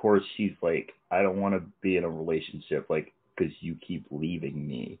so of course she's like, I don't want to be in a relationship, like, because you keep leaving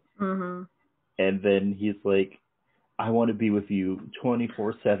me. Mm-hmm. And then he's like, I want to be with you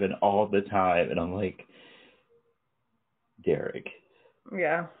 24/7 all the time. And I'm like, Derek.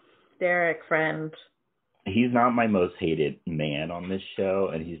 Yeah. Derek, friend. He's not my most hated man on this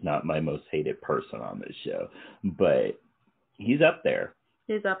show, and he's not my most hated person on this show. But he's up there.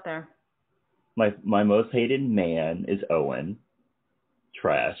 He's up there. My most hated man is Owen.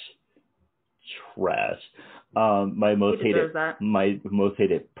 Trash. My most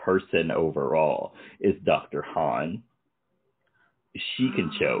hated person overall is Dr. Han. She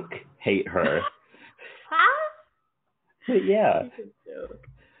can choke. Hate her. But yeah. She can choke.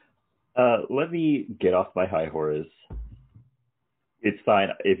 Let me get off my high horse. It's fine.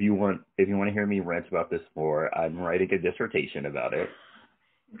 If you want to hear me rant about this more, I'm writing a dissertation about it.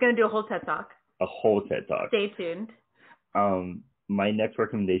 He's gonna do a whole TED Talk. A whole TED Talk. Stay tuned. My next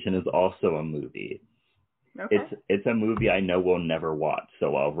recommendation is also a movie. Okay. It's a movie I know we'll never watch,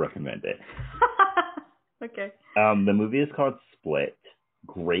 so I'll recommend it. Okay. The movie is called Split.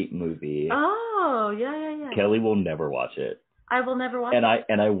 Great movie. Oh, yeah. Kelly will never watch it. I will never watch it.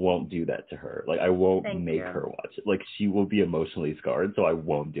 And I won't do that to her. Like, I won't make her watch it. Like, she will be emotionally scarred, so I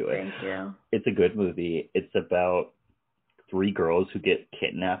won't do it. Thank you. It's a good movie. It's about 3 girls who get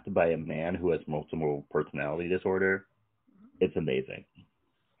kidnapped by a man who has multiple personality disorder. It's amazing.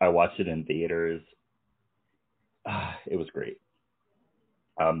 I watched it in theaters. It was great.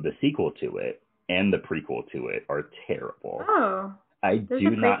 The sequel to it and the prequel to it are terrible. Oh. There's a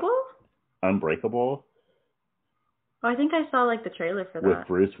prequel? Unbreakable. Oh, I think I saw like the trailer for that. With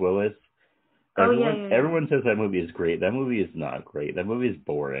Bruce Willis. Yeah. Everyone says that movie is great. That movie is not great. That movie is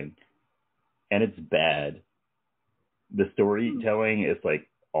boring. And it's bad. The storytelling is like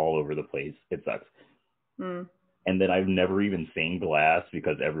all over the place. It sucks. And then I've never even seen Glass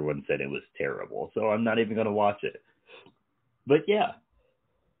because everyone said it was terrible. So I'm not even going to watch it. But yeah.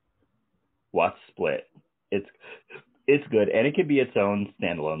 Watch Split. It's good. And it could be its own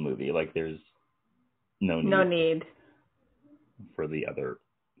standalone movie. Like, there's no need for the other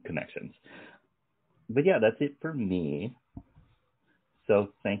connections. But yeah, that's it for me. So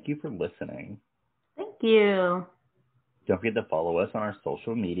thank you for listening. Thank you. Don't forget to follow us on our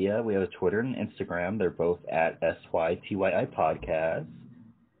social media. We have a Twitter and Instagram. They're both at SYTYI Podcast.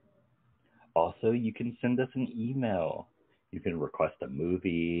 Also, you can send us an email. You can request a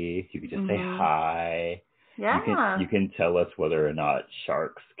movie. You can just say hi. Yeah. You can tell us whether or not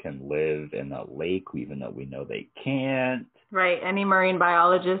sharks can live in a lake, even though we know they can't. Right. Any marine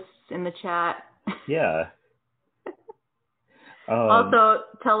biologists in the chat. Yeah. Also,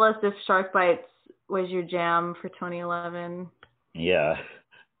 tell us if Shark Bites was your jam for 2011. Yeah.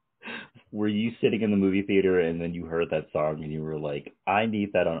 Were you sitting in the movie theater and then you heard that song and you were like, I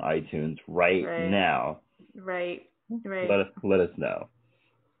need that on iTunes right now? Right. Let us know.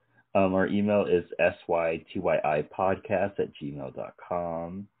 Our email is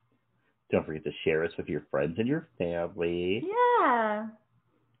sytyipodcast@gmail.com. Don't forget to share us with your friends and your family. Yeah.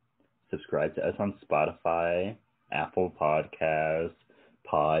 Subscribe to us on Spotify, Apple Podcasts,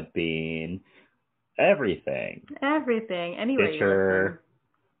 Podbean, everything. Anywhere you listen.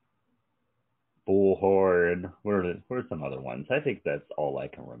 Bullhorn. What are some other ones? I think that's all I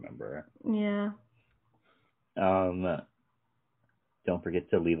can remember. Yeah. Don't forget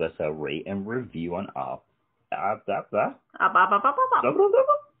to leave us a rate and review on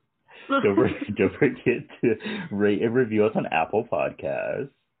Don't forget to rate and review us on Apple Podcasts.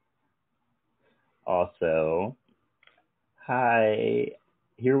 Also, hi,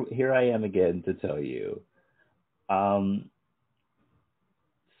 here I am again to tell you. So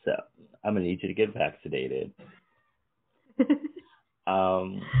I'm gonna need you to get vaccinated. I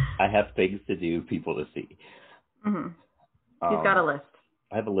have things to do, people to see. You've got a list.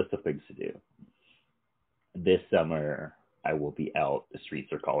 I have a list of things to do. This summer, I will be out. The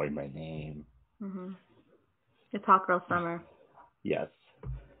streets are calling my name. It's hot girl summer. Yes.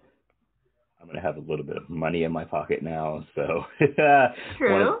 I'm going to have a little bit of money in my pocket now, so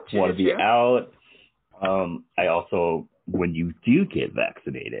want to be out. I also, when you do get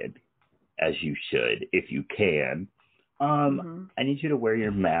vaccinated, as you should, if you can, I need you to wear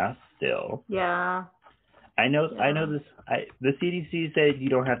your mask still. Yeah. I know this. The CDC said you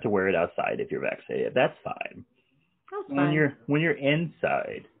don't have to wear it outside if you're vaccinated. That's fine. That's fine. When you're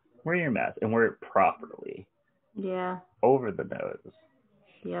inside, wear your mask and wear it properly. Yeah. Over the nose.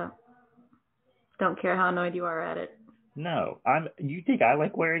 Yeah. Don't care how annoyed you are at it. No, you think I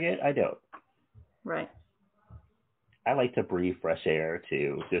like wearing it? I don't. Right. I like to breathe fresh air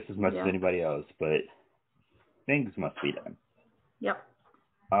too, just as much as anybody else, but things must be done. Yep.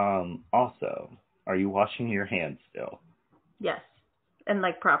 Also, are you washing your hands still? Yes. And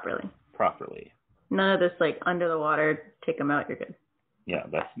like properly. Properly. None of this like under the water, take them out, you're good. Yeah,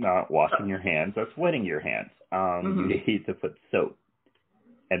 that's not washing your hands, that's wetting your hands. You need to put soap.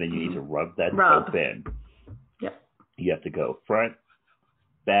 And then you need to rub that soap in. Yep. You have to go front,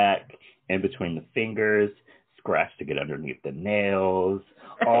 back, in between the fingers, scratch to get underneath the nails,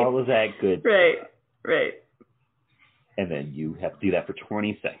 all of that good stuff. Right. And then you have to do that for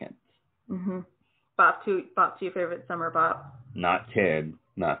 20 seconds. Bop to your favorite summer bop. Not 10,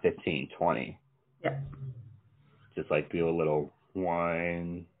 not 15, 20. Yeah. Just like do a little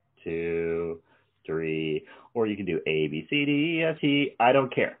 1, 2, 3, or you can do A, B, C, D, E, F, G. I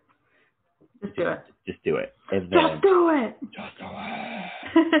don't care. Just do it. Just do it. And then, just do it.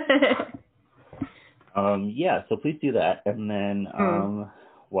 Yeah, so please do that. And then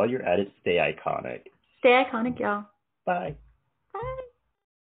while you're at it, stay iconic. Stay iconic, y'all. Bye.